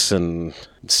 Ewoks and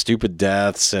stupid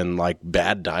deaths and, like,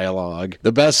 bad dialogue.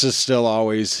 The best is still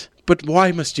always... But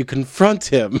why must you confront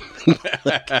him?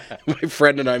 My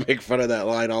friend and I make fun of that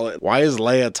line all. Why is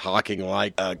Leia talking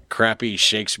like a crappy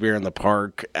Shakespeare in the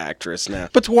Park actress now?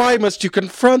 But why must you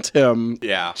confront him?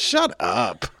 Yeah. Shut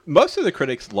up. Most of the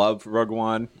critics love Rogue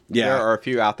One. Yeah. There are a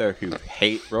few out there who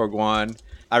hate Rogue One.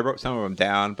 I wrote some of them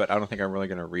down, but I don't think I'm really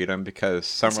going to read them because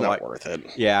some are like, worth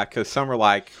it. Yeah, because some are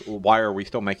like, why are we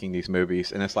still making these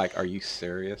movies? And it's like, are you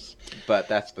serious? But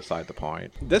that's beside the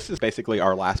point. This is basically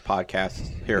our last podcast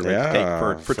here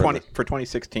for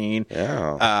 2016.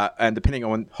 Yeah. And depending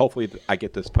on when, hopefully I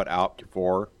get this put out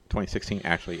before 2016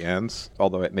 actually ends,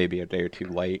 although it may be a day or two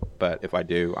late, but if I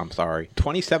do, I'm sorry.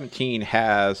 2017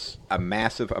 has a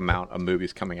massive amount of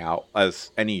movies coming out,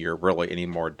 as any year really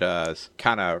anymore does.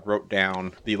 Kind of wrote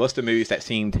down the list of movies that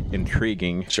seemed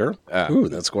intriguing. Sure. Ooh,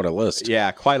 that's quite a list.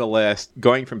 Yeah, quite a list.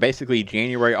 Going from basically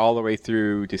January all the way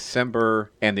through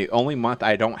December, and the only month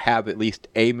I don't have at least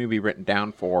a movie written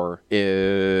down for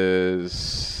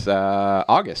is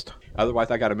August.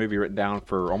 Otherwise, I got a movie written down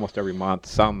for almost every month,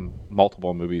 some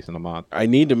multiple movies in a month. I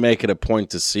need to make it a point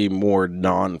to see more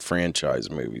non-franchise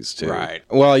movies, too. Right.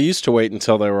 Well, I used to wait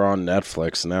until they were on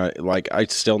Netflix, and I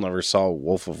still never saw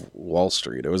Wolf of Wall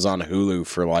Street. It was on Hulu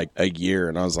for like a year,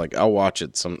 and I was like, I'll watch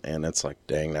it. And it's like,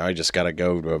 dang, now I just got to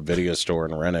go to a video store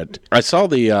and rent it. I saw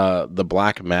the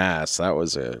Black Mass. That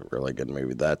was a really good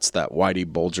movie. That's that Whitey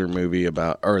Bulger movie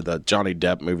or the Johnny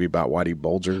Depp movie about Whitey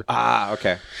Bulger. Ah,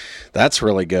 okay. That's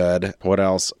really good. What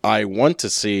else? I want to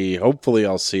see, hopefully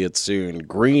I'll see it soon,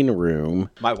 Green Room.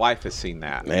 My wife has seen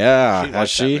that. Yeah, has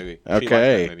she?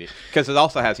 Okay. Because it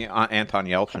also has Anton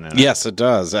Yelchin in it. Yes, it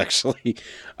does, actually.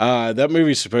 That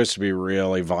movie's supposed to be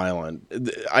really violent.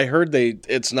 I heard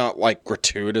it's not like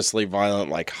gratuitously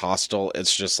violent, like Hostel.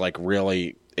 It's just like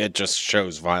really... It just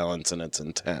shows violence and it's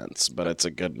intense, but it's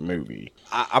a good movie.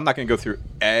 I'm not going to go through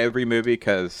every movie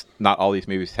because not all these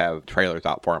movies have trailers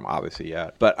out for them, obviously,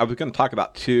 yet. But I was going to talk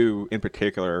about two in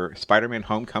particular, Spider-Man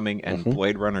Homecoming and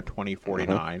Blade Runner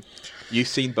 2049. You've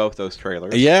seen both those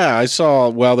trailers. Yeah, I saw,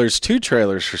 well, there's two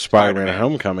trailers for Spider-Man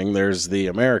Homecoming. There's the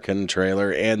American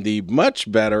trailer and the much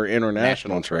better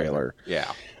international trailer.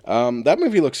 Yeah. That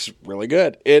movie looks really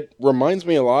good. It reminds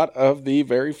me a lot of the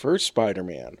very first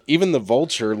Spider-Man. Even the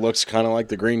Vulture looks kind of like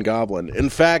the Green Goblin. In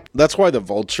fact, that's why the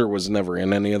Vulture was never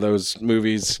in any of those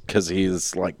movies, because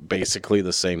he's like basically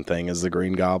the same thing as the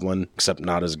Green Goblin, except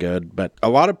not as good. But a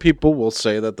lot of people will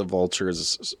say that the Vulture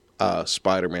is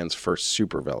Spider-Man's first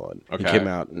supervillain. Okay. He came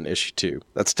out in issue 2.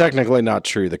 That's technically not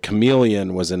true. The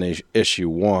Chameleon was in issue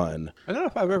 1. I don't know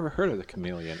if I've ever heard of the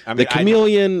Chameleon. I mean, the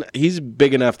Chameleon, he's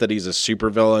big enough that he's a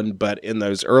supervillain, but in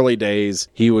those early days,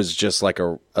 he was just like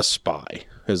a spy.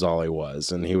 Is all he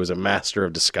was, and he was a master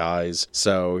of disguise.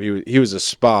 So he was a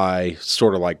spy,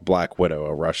 sort of like Black Widow.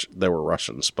 They were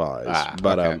Russian spies.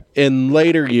 But in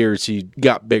later years, he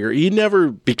got bigger. He never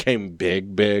became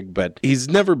big, but he's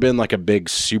never been like a big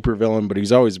supervillain. But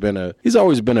he's always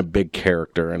been a big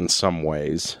character in some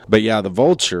ways. But yeah, the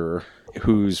Vulture,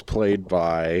 who's played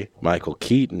by Michael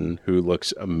Keaton, who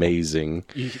looks amazing.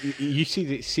 You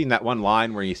seen that one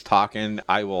line where he's talking,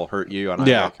 "I will hurt you," and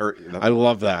yeah, I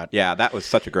love that. Yeah, that was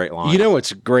such a great line. You know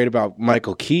what's great about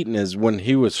Michael Keaton is when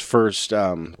he was first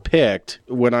picked,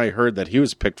 when I heard that he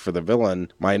was picked for the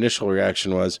villain, my initial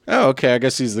reaction was, oh, okay, I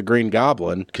guess he's the Green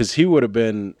Goblin, because he would have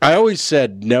been... I always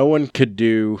said no one could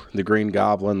do the Green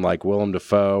Goblin like Willem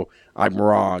Dafoe. I'm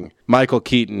wrong. Michael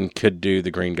Keaton could do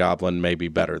the Green Goblin maybe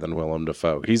better than Willem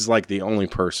Dafoe. He's like the only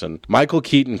person. Michael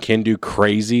Keaton can do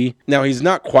crazy. Now, he's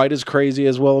not quite as crazy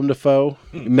as Willem Dafoe.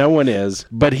 No one is.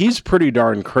 But he's pretty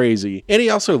darn crazy. And he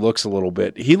also looks a little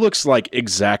bit... He looks like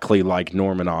exactly like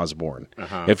Norman Osborn.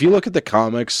 If you look at the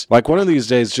comics, like one of these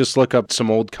days, just look up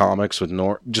some old comics with...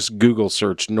 Just Google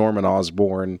search Norman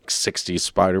Osborn, 60s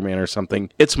Spider-Man or something.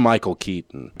 It's Michael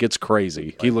Keaton. It's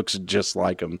crazy. He looks just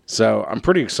like him. So I'm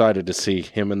pretty excited to see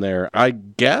him in there. I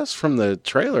guess from the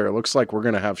trailer, it looks like we're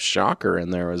going to have Shocker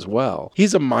in there as well.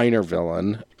 He's a minor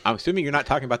villain. I'm assuming you're not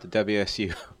talking about the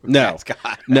WSU. No,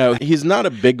 no, he's not a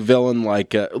big villain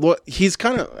like... well, he's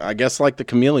kind of, I guess, like the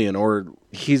Chameleon, or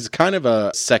he's kind of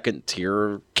a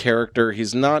second-tier character.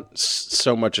 He's not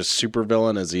so much a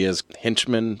supervillain as he is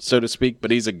henchman, so to speak,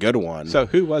 but he's a good one. So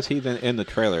who was he then in the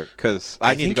trailer? Because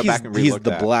I need to go back and relook he's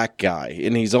the black guy,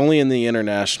 and he's only in the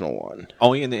international one.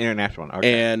 Only in the international one,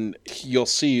 okay. And you'll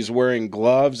see he's wearing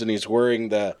gloves, and he's wearing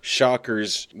the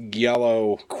Shocker's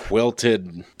yellow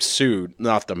quilted suit,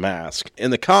 not the mask.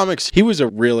 In the comics, he was a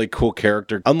really cool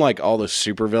character. Unlike all the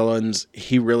supervillains,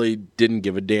 he really didn't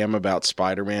give a damn about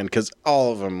Spider-Man, because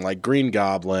all of them, like Green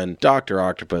Goblin, Dr.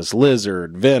 Octopus,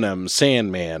 Lizard, Venom,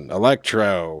 Sandman,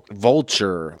 Electro,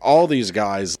 Vulture, all these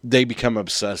guys, they become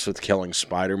obsessed with killing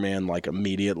Spider-Man like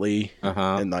immediately.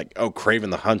 And like,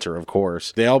 Kraven the Hunter, of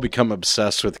course. They all become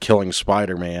obsessed with killing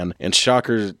Spider-Man, and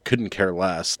Shocker couldn't care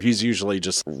less. He's usually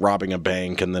just robbing a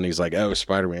bank, and then he's like, oh,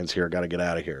 Spider-Man's here, gotta get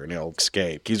out of here, and he'll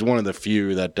escape. He's one of the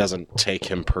few that doesn't take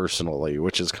him personally,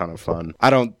 which is kind of fun.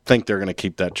 I don't think they're gonna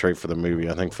keep that trait for the movie.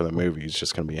 I think for the movie, he's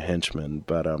just gonna be a henchman,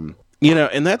 but you know,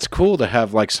 and that's cool to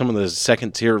have like some of the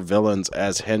second tier villains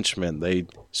as henchmen. They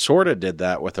sort of did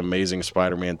that with Amazing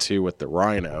Spider-Man 2 with the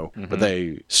Rhino, but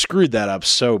they screwed that up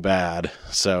so bad.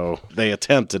 So they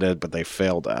attempted it, but they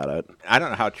failed at it. I don't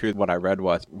know how true what I read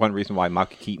was. One reason why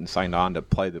Michael Keaton signed on to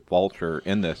play the Vulture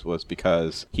in this was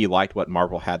because he liked what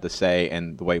Marvel had to say,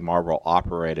 and the way Marvel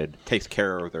operated takes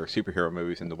care of their superhero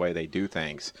movies and the way they do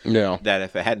things. Yeah. That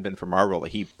if it hadn't been for Marvel,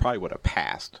 he probably would have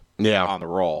passed. Yeah, on the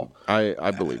role.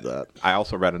 I believe that. I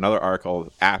also read another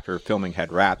article after filming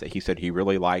had wrapped that he said he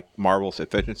really liked Marvel's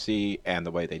efficiency efficiency and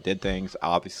the way they did things,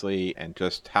 obviously, and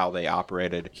just how they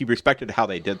operated. He respected how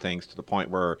they did things to the point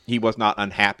where he was not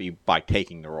unhappy by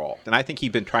taking the role. And I think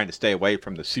he'd been trying to stay away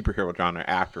from the superhero genre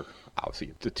after,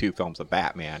 obviously, the 2 films of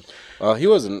Batman. Well, he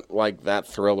wasn't like that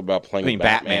thrilled about playing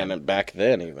Batman back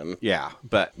then, even. Yeah,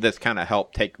 but this kind of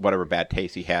helped take whatever bad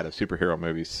taste he had of superhero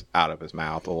movies out of his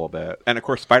mouth a little bit. And of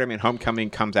course, Spider-Man Homecoming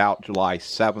comes out July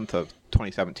 7th of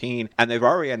 2017, and they've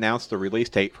already announced the release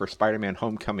date for Spider-Man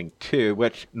Homecoming 2,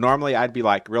 which normally I'd be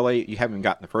like, really? You haven't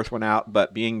gotten the first one out?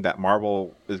 But being that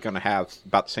Marvel is going to have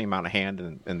about the same amount of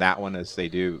hand in that one as they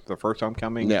do the first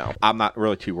Homecoming, I'm not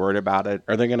really too worried about it.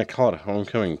 Are they going to call it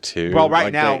Homecoming 2? Well,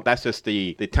 right now, that's just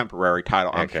the temporary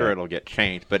title. I'm sure it'll get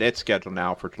changed, but it's scheduled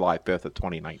now for July 5th of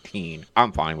 2019.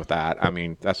 I'm fine with that. I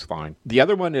mean, that's fine. The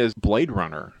other one is Blade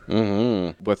Runner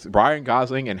with Ryan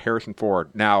Gosling and Harrison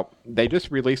Ford. Now, they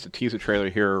just released a teaser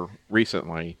trailer here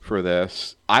recently for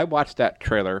this. I watched that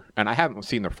trailer, and I haven't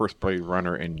seen the first Blade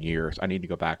Runner in years. I need to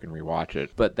go back and rewatch it.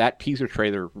 But that teaser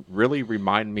trailer really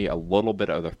reminded me a little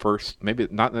bit of the first, maybe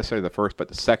not necessarily the first, but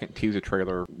the second teaser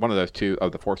trailer, one of those two,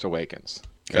 of The Force Awakens.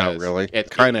 Oh, really?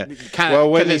 It kind of. Well,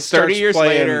 when it's 30 years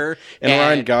later, and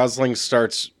Ryan Gosling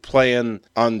starts playing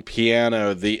on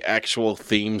piano the actual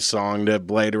theme song to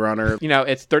Blade Runner. You know,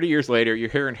 it's 30 years later. You're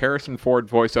hearing Harrison Ford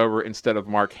voiceover instead of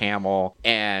Mark Hamill,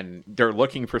 and they're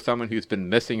looking for someone who's been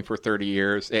missing for 30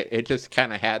 years. It just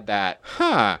kind of had that,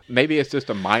 maybe it's just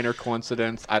a minor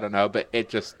coincidence. I don't know, but it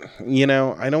just... You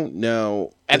know, I don't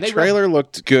know. And the trailer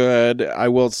looked good, I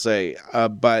will say,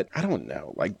 but I don't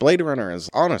know. Like, Blade Runner is,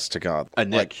 honest to God, a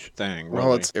niche thing. Really.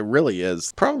 Well, it really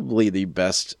is. Probably the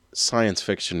best science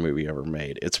fiction movie ever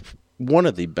made. It's one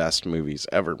of the best movies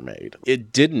ever made.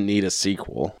 It didn't need a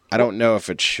sequel. I don't know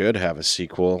if it should have a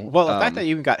sequel. Well, the fact that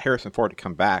you even got Harrison Ford to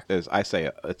come back is, I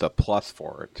say, it's a plus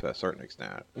for it to a certain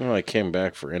extent. Well, he came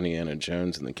back for Indiana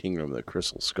Jones and the Kingdom of the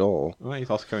Crystal Skull. Well,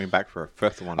 he's also coming back for a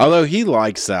 5th one. Although he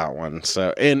likes that one.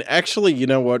 So, and actually, you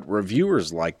know what?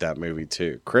 Reviewers like that movie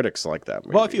too. Critics like that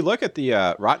movie. Well, if you look at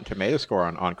the Rotten Tomato score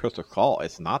on Crystal Skull,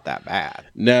 it's not that bad.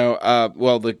 No,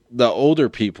 well, the older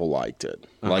people liked it.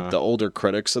 Like, the older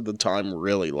critics at the time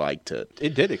really liked it.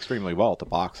 It did extremely well at the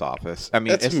box office. I mean,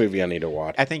 that's a movie I need to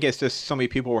watch. I think it's just so many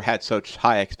people had such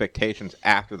high expectations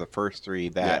after the first 3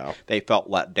 that they felt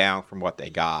let down from what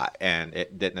they got, and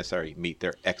it didn't necessarily meet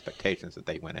their expectations that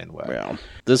they went in with. Yeah.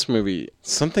 This movie,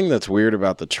 something that's weird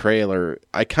about the trailer,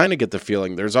 I kind of get the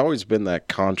feeling there's always been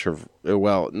that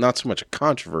well, not so much a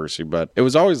controversy, but it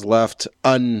was always left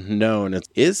unknown.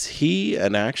 Is he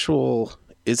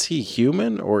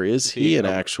human, or is he an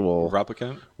actual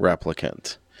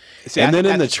replicant? See, and then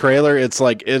in the trailer, it's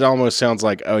like, it almost sounds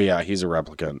like, oh yeah, he's a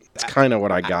replicant. It's kind of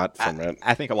what I got from it.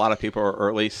 I think a lot of people, or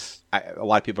at least a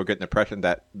lot of people, get the impression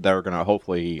that they're going to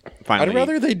hopefully finally... I'd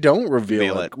rather they don't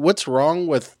reveal it. What's wrong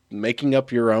with making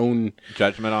up your own...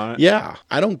 judgment on it? Yeah,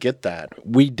 I don't get that.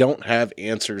 We don't have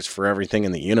answers for everything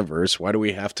in the universe. Why do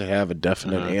we have to have a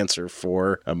definite answer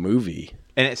for a movie?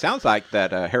 And it sounds like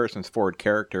that Harrison Ford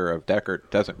character of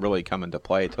Deckard doesn't really come into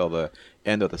play till the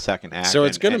end of the second act. So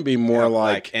it's going to be more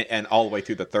like and all the way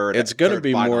through the third. It's going to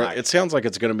be more. It sounds like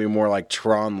it's going to be more like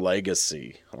Tron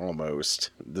Legacy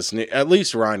almost. At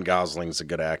least Ryan Gosling's a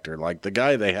good actor. Like, the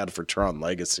guy they had for Tron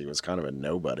Legacy was kind of a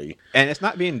nobody. And it's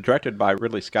not being directed by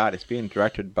Ridley Scott. It's being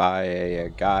directed by a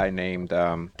guy named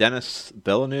Denis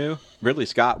Villeneuve. Ridley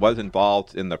Scott was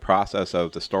involved in the process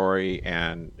of the story,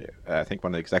 and I think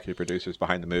one of the executive producers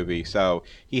behind the movie. So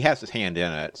he has his hand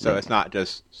in it. So it's not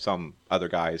just some other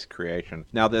guy's creation.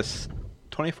 Now, this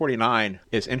 2049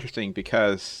 is interesting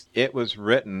because it was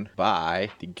written by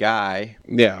the guy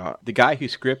who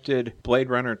scripted Blade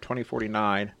Runner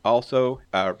 2049, also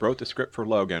wrote the script for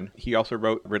Logan. He also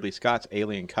wrote Ridley Scott's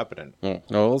Alien Covenant. Well,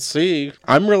 we'll see.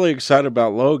 I'm really excited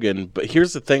about Logan, but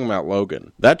here's the thing about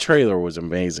Logan. That trailer was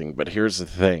amazing, but here's the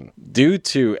thing. Due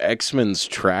to X-Men's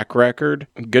track record,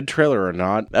 good trailer or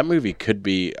not, that movie could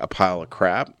be a pile of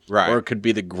crap. Right. Or it could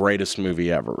be the greatest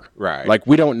movie ever. Right. Like,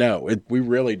 we don't know. We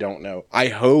really don't know. I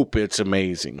hope it's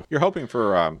amazing. You're hoping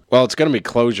for... well, it's going to be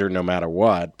closure no matter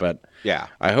what, but... Yeah.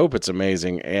 I hope it's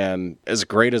amazing, and as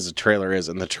great as the trailer is,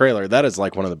 and the trailer, that is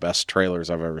like one of the best trailers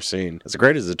I've ever seen. As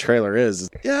great as the trailer is,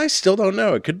 I still don't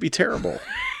know. It could be terrible.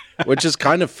 which is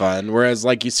kind of fun. Whereas,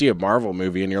 like, you see a Marvel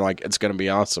movie and you're like, it's going to be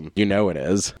awesome. You know it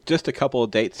is. Just a couple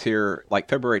of dates here. Like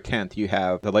February 10th, you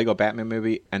have the Lego Batman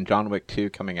movie and John Wick 2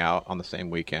 coming out on the same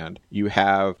weekend. You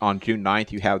have, on June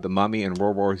 9th, you have The Mummy and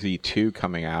World War Z 2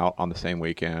 coming out on the same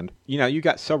weekend. You know, you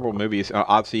got several movies.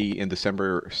 Obviously, in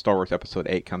December, Star Wars Episode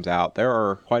 8 comes out. There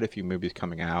are quite a few movies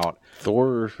coming out.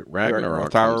 Thor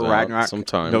Ragnarok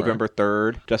sometime, November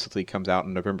 3rd. Justice League comes out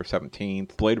on November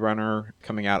 17th. Blade Runner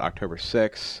coming out October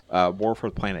 6th. War for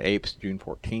the Planet Apes, June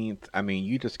 14th. I mean,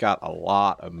 you just got a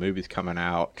lot of movies coming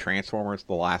out. Transformers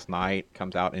The Last Night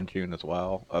comes out in June as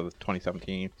well of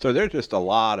 2017. So there's just a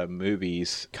lot of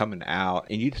movies coming out.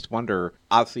 And you just wonder,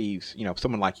 obviously, you know,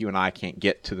 someone like you and I can't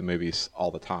get to the movies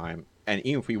all the time. And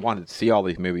even if we wanted to see all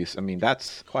these movies, I mean,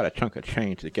 that's quite a chunk of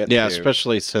change to get to. Yeah,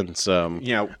 especially since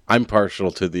I'm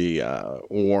partial to the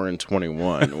Warren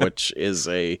 21, which is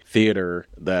a theater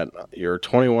that you're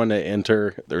 21 to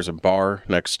enter. There's a bar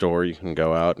next door you can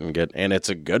go out and get, and it's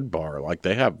a good bar. Like,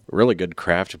 they have really good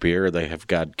craft beer. They have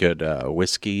got good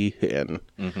whiskey and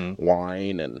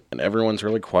wine, and everyone's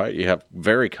really quiet. You have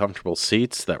very comfortable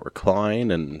seats that recline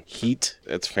and heat.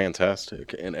 It's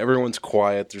fantastic. And everyone's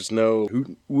quiet. There's no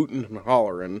hooting and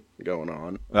hollering going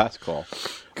on. That's cool.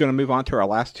 Going to move on to our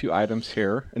last two items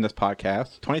here in this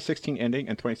podcast. 2016 ending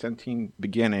and 2017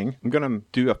 beginning. I'm going to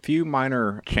do a few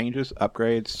minor changes,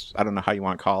 upgrades, I don't know how you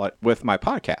want to call it, with my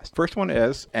podcast. First one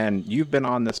is, and you've been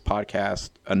on this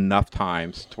podcast enough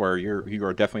times to where you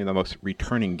are definitely the most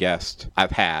returning guest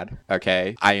I've had,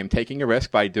 okay? I am taking a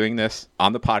risk by doing this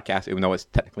on the podcast, even though it's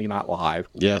technically not live.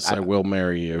 Yes, I will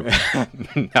marry you.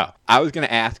 No. I was going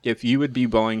to ask if you would be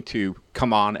willing to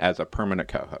come on as a permanent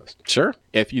co-host. Sure.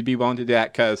 If you'd be willing to do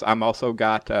that, because I'm also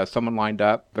got someone lined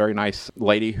up, very nice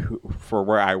lady for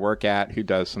where I work at, who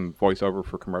does some voiceover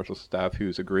for commercial stuff,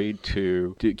 who's agreed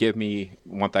to give me,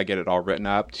 once I get it all written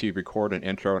up, to record an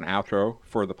intro and outro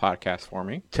for the podcast for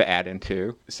me to add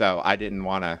into. So I didn't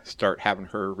want to start having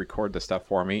her record the stuff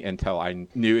for me until I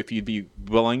knew if you'd be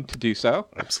willing to do so.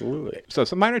 Absolutely. So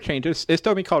some minor changes. It's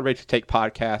still being called Ready to Take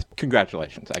Podcast.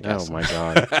 Congratulations, I guess. Oh my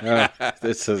God.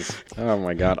 Oh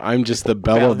my God. I'm just the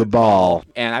belle of the ball.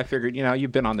 And I figured, you know,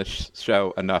 you've been on this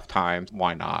show enough times.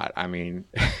 Why not? I mean,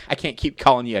 I can't keep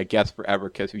calling you a guest forever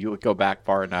because if you would go back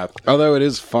far enough. Although it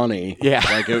is funny. Yeah.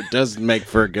 Like, it does make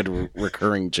for a good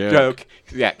recurring joke.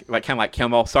 Yeah, like kind of like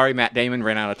Kimmel. Sorry, Matt Damon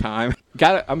ran out of time.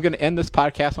 I'm going to end this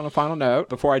podcast on a final note.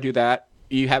 Before I do that,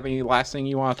 you have any last thing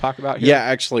you want to talk about here? Yeah,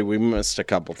 actually, we missed a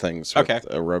couple things with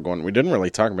okay. Rogue One. We didn't really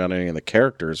talk about any of the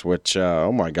characters, which,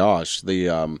 oh my gosh,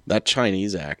 that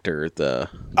Chinese actor, the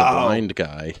blind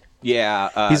guy.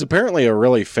 Yeah. He's apparently a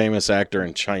really famous actor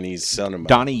in Chinese cinema.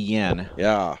 Donnie Yen.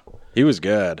 Yeah. He was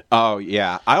good. Oh,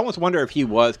 yeah. I almost wonder if he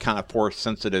was kind of force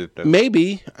sensitive.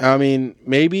 Maybe. I mean,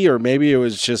 maybe it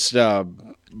was just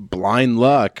blind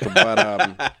luck,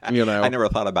 but you know, I never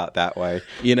thought about it that way.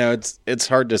 You know, it's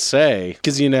hard to say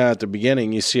because, you know, at the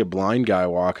beginning you see a blind guy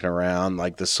walking around,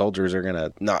 like the soldiers are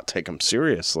gonna not take him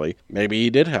seriously. Maybe he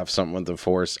did have something with the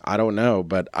Force. I don't know,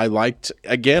 but I like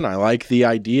the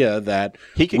idea that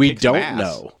we don't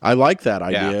know. I like that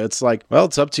idea. Yeah. It's like, well,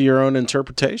 it's up to your own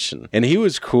interpretation. And he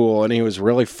was cool and he was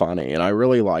really funny and I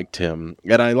really liked him.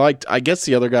 And I guess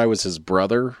the other guy was his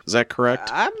brother. Is that correct?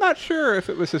 I'm not sure if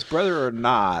it was his brother or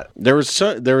not. There was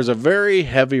a very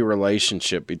heavy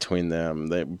relationship between them.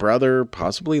 The brother,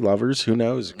 possibly lovers. Who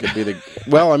knows? It could be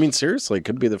well, I mean, seriously, it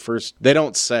could be the first. They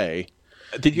don't say.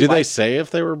 Did they say if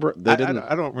they were? They didn't.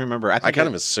 I don't remember. I kind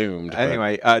of assumed.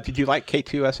 Anyway, did you like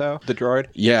K2SO, the droid?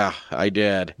 Yeah, I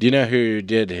did. Do you know who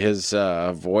did his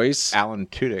voice? Alan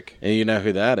Tudyk. And you know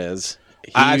who that is?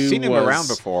 I've seen him around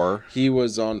before. He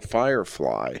was on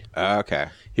Firefly. Okay.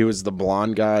 He was the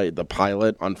blonde guy, the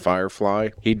pilot on Firefly.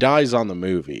 He dies on the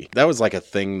movie. That was like a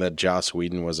thing that Joss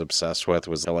Whedon was obsessed with,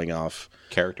 was killing off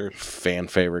characters, fan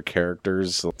favorite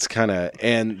characters. It's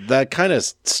and that kind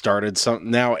of started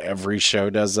something. Now every show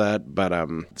does that, but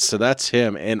so that's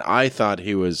him. And I thought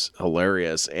he was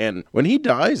hilarious. And when he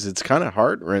dies, it's kind of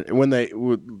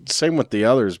heart-wrenching. Same with the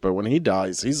others, but when he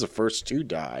dies, he's the first to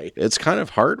die. It's kind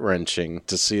of heart-wrenching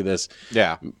to see this.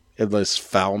 Yeah. This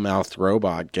foul-mouthed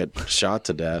robot get shot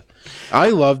to death. I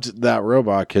loved that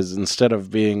robot because instead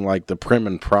of being like the prim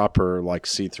and proper like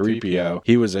C-3PO,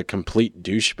 he was a complete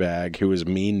douchebag who was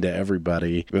mean to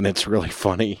everybody, and it's really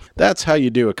funny. That's how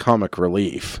you do a comic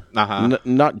relief.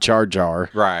 Not Jar Jar.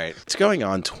 Right. It's going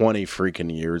on 20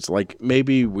 freaking years. Like,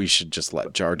 maybe we should just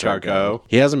let Jar Jar go.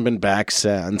 He hasn't been back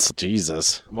since.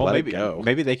 Jesus. Well, let it go.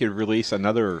 Maybe they could release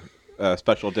another a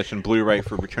special edition Blu-ray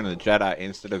for Return of the Jedi,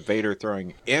 instead of Vader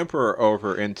throwing Emperor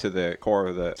over into the core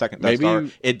of the second Death Star,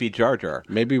 it'd be Jar Jar.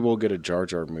 Maybe we'll get a Jar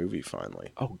Jar movie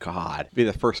finally. Oh, God. It'd be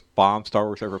the first bomb Star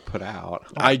Wars ever put out.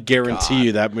 Oh, I guarantee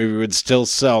you that movie would still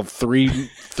sell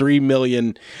 3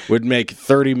 million, would make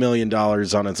 $30 million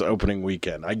on its opening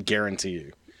weekend. I guarantee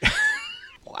you.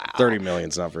 Wow. 30 million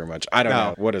is not very much. I don't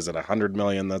know. What is it, 100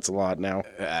 million? That's a lot now.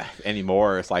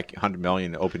 Anymore, it's like 100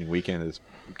 million. The opening weekend is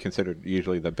considered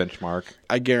usually the benchmark.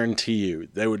 I guarantee you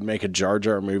they would make a Jar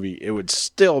Jar movie. It'd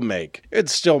still make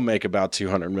about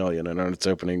 200 million on its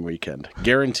opening weekend.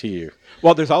 Guarantee you.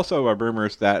 Well, there's also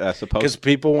rumors that because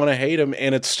people want to hate him,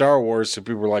 and it's Star Wars, so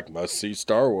people are like, must see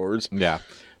Star Wars. Yeah.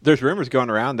 There's rumors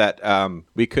going around that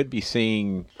we could be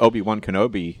seeing Obi-Wan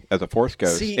Kenobi as a Force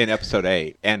ghost in Episode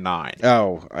 8 and 9.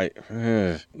 Oh,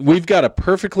 we've got a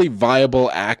perfectly viable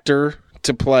actor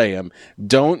to play him.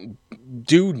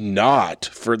 Do not,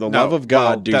 for the love of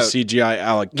God, do CGI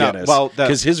Alec Guinness.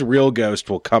 Because his real ghost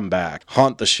will come back,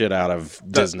 haunt the shit out of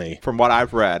Disney. From what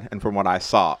I've read and from what I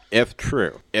saw, if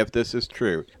this is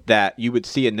true, that you would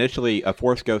see initially a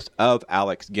Force ghost of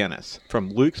Alec Guinness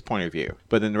from Luke's point of view.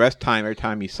 But then the rest of the time, every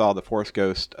time you saw the Force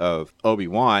ghost of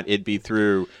Obi-Wan, it'd be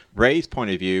through Rey's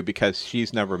point of view because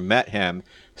she's never met him.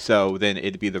 So then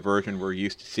it'd be the version we're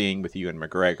used to seeing with Ewan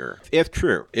McGregor. If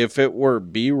true. If it were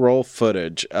B-roll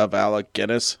footage of Alec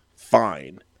Guinness,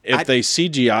 fine. If they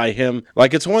CGI him,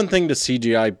 like, it's one thing to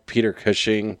CGI Peter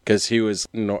Cushing because he was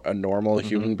a normal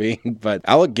human being, but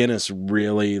Alec Guinness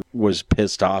really was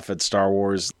pissed off at Star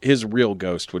Wars. His real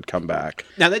ghost would come back.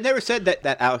 Now, they never said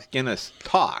that Alec Guinness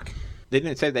talk. They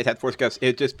didn't say they'd had Force ghosts.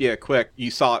 It'd just be a quick,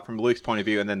 you saw it from Luke's point of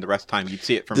view, and then the rest of the time you'd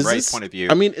see it from Rey's point of view.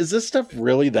 I mean, is this stuff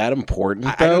really that important,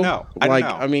 though? I don't know.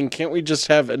 I mean, can't we just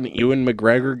have an Ewan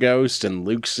McGregor ghost and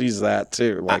Luke sees that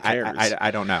too? Like,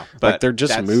 I don't know. But like, they're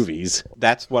just movies.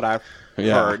 That's what I've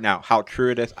heard. Now, how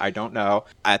true it is, I don't know.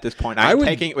 At this point, I'm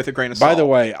taking it with a grain of salt. By the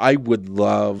way,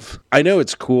 I know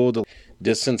it's cool to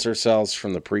distance ourselves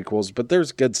from the prequels, but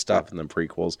there's good stuff in the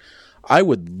prequels. I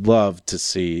would love to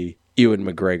see Ewan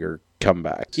McGregor come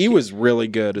back. He was really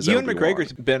good as Ewan Obi-Wan.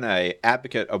 McGregor's been an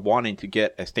advocate of wanting to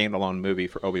get a standalone movie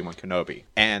for Obi-Wan Kenobi.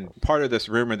 And part of this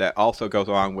rumor that also goes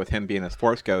along with him being a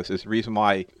Force ghost is the reason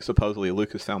why supposedly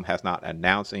Lucasfilm has not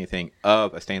announced anything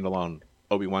of a standalone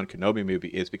Obi-Wan Kenobi movie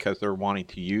is because they're wanting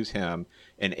to use him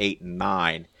in 8 and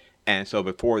 9. And so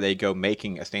before they go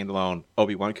making a standalone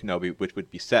Obi-Wan Kenobi, which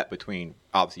would be set between,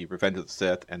 obviously, Revenge of the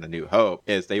Sith and A New Hope,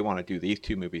 is they want to do these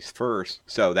two movies first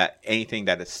so that anything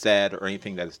that is said or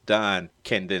anything that is done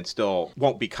can then still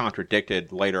won't be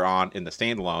contradicted later on in the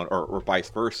standalone or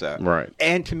vice versa. Right.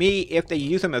 And to me, if they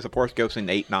use him as a Force ghost in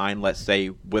 8, 9, let's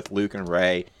say with Luke and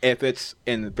Rey, if it's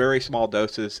in very small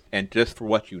doses and just for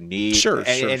what you need, and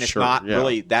it's not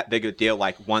really that big a deal,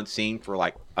 like one scene for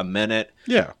like a minute,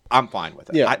 I'm fine with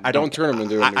it. Yeah, I don't turn him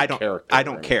into a new character. I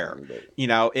don't care. You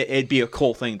know, it'd be a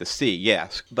cool thing to see,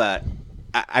 yes, but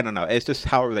I don't know. It's just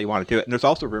however they want to do it. And there's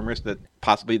also rumors that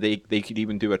possibly they could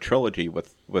even do a trilogy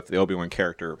with the Obi-Wan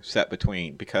character set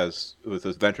between, because it was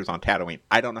his adventures on Tatooine.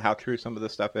 I don't know how true some of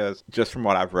this stuff is, just from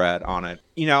what I've read on it.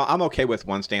 You know, I'm okay with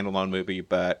one standalone movie,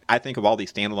 but I think of all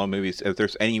these standalone movies, if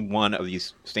there's any one of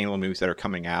these standalone movies that are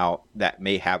coming out that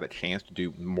may have a chance to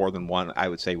do more than one, I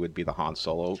would say would be the Han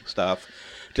Solo stuff.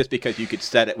 Just because you could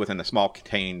set it within a small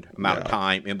contained amount of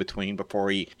time in between before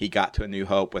he got to A New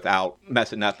Hope without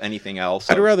messing up anything else.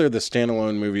 So I'd rather the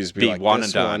standalone movies be like one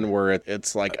this one, where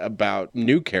it's like about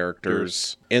new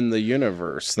characters in the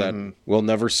universe that we'll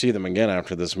never see them again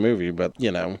after this movie. But,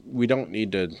 you know, we don't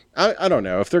need to... I don't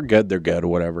know. If they're good, they're good.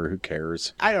 Whatever. Who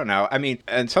cares? I don't know. I mean,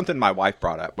 and something my wife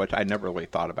brought up, which I never really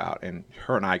thought about, and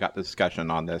her and I got the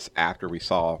discussion on this after we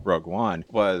saw Rogue One,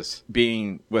 was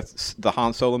being with the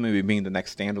Han Solo movie being the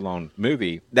next standalone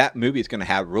movie, that movie is going to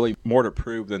have really more to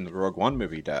prove than the Rogue One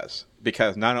movie does.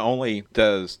 Because not only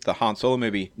does the Han Solo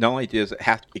movie, not only does it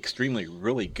have to be extremely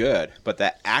really good, but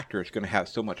that actor is going to have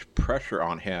so much pressure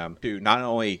on him to not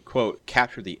only, quote,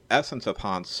 capture the essence of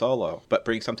Han Solo, but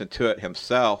bring something to it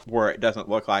himself where it doesn't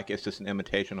look like it's just an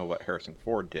imitation of what Harrison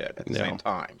Ford did at the same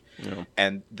time. Yeah.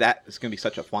 And that is going to be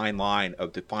such a fine line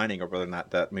of defining whether or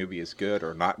not that movie is good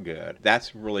or not good.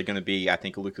 That's really going to be, I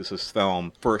think, Lucas's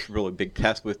first really big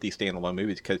test with these standalone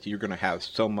movies, because you're going to have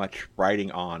so much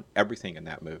writing on everything in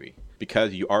that movie.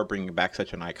 Because you are bringing back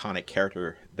such an iconic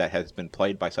character that has been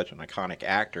played by such an iconic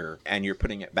actor, and you're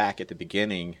putting it back at the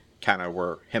beginning, kind of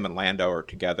where him and Lando are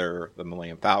together, the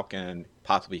Millennium Falcon,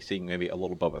 possibly seeing maybe a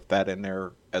little Boba Fett in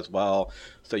there as well.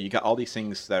 So you got all these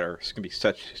things that are going to be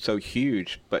so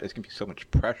huge, but it's going to be so much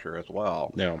pressure as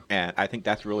well. Yeah. And I think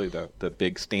that's really the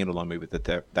big standalone movie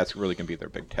that's really going to be their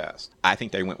big test. I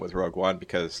think they went with Rogue One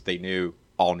because they knew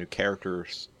all new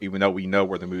characters, even though we know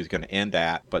where the movie's going to end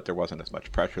at, but there wasn't as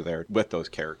much pressure there with those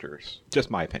characters.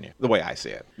 Just my opinion, the way I see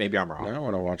it. Maybe I'm wrong. Now I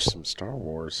want to watch some Star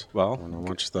Wars. Well, I want to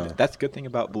watch that's a good thing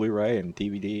about Blu-ray and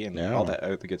DVD and all that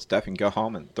other good stuff. And go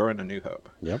home and throw in A New Hope.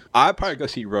 Yep. I'd probably go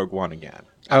see Rogue One again.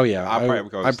 Oh yeah, I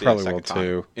probably will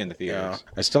too in the theaters.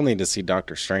 Yeah. I still need to see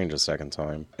Doctor Strange a second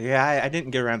time. Yeah, I didn't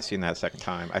get around to seeing that a second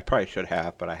time. I probably should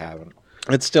have, but I haven't.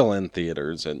 It's still in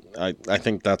theaters, and I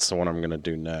think that's the one I'm going to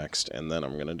do next, and then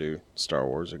I'm going to do Star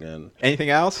Wars again. Anything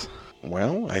else?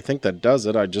 Well, I think that does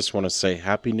it. I just want to say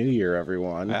Happy New Year,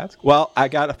 everyone. Well, I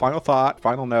got a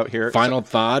final note here. Final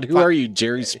thought? Who are you,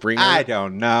 Jerry Springer? I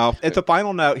don't know. It's a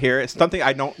final note here. It's something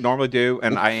I don't normally do,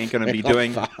 and I ain't going to be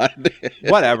doing.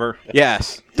 Whatever.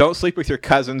 Yes. Don't sleep with your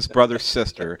cousin's brother's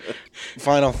sister.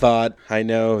 Final thought. I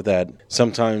know that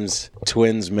sometimes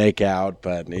twins make out,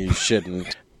 but you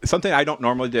shouldn't. Something I don't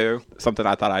normally do, something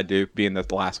I thought I'd do, being the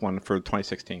last one for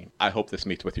 2016. I hope this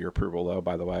meets with your approval, though,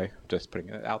 by the way. Just putting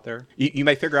it out there. You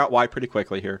may figure out why pretty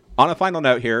quickly here. On a final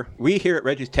note here, we here at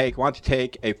Reggie's Take want to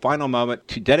take a final moment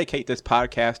to dedicate this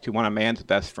podcast to one of man's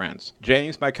best friends.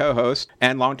 James, my co-host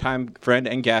and longtime friend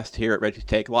and guest here at Reggie's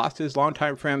Take, lost his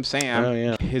longtime friend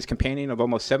Sam, his companion of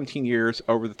almost 17 years,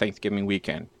 over the Thanksgiving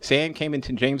weekend. Sam came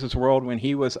into James's world when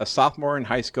he was a sophomore in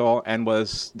high school and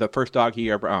was the first dog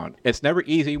he ever owned. It's never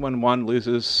easy when one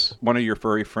loses one of your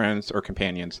furry friends or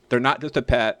companions. They're not just a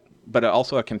pet, but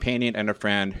also a companion and a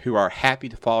friend who are happy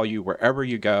to follow you wherever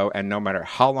you go, and no matter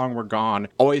how long we're gone,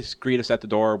 always greet us at the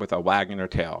door with a wag in their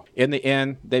tail. In the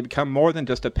end, they become more than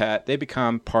just a pet. They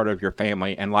become part of your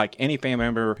family, and like any family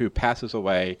member who passes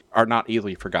away, are not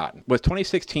easily forgotten. With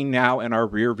 2016 now in our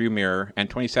rearview mirror and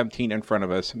 2017 in front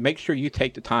of us, make sure you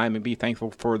take the time and be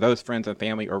thankful for those friends and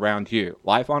family around you.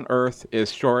 Life on Earth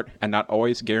is short and not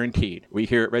always guaranteed. We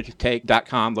here at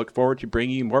Reggie'sTake.com look forward to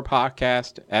bringing you more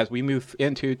podcasts as we move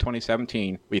into 2017.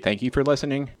 We thank you for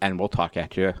listening, and we'll talk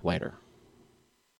at you later.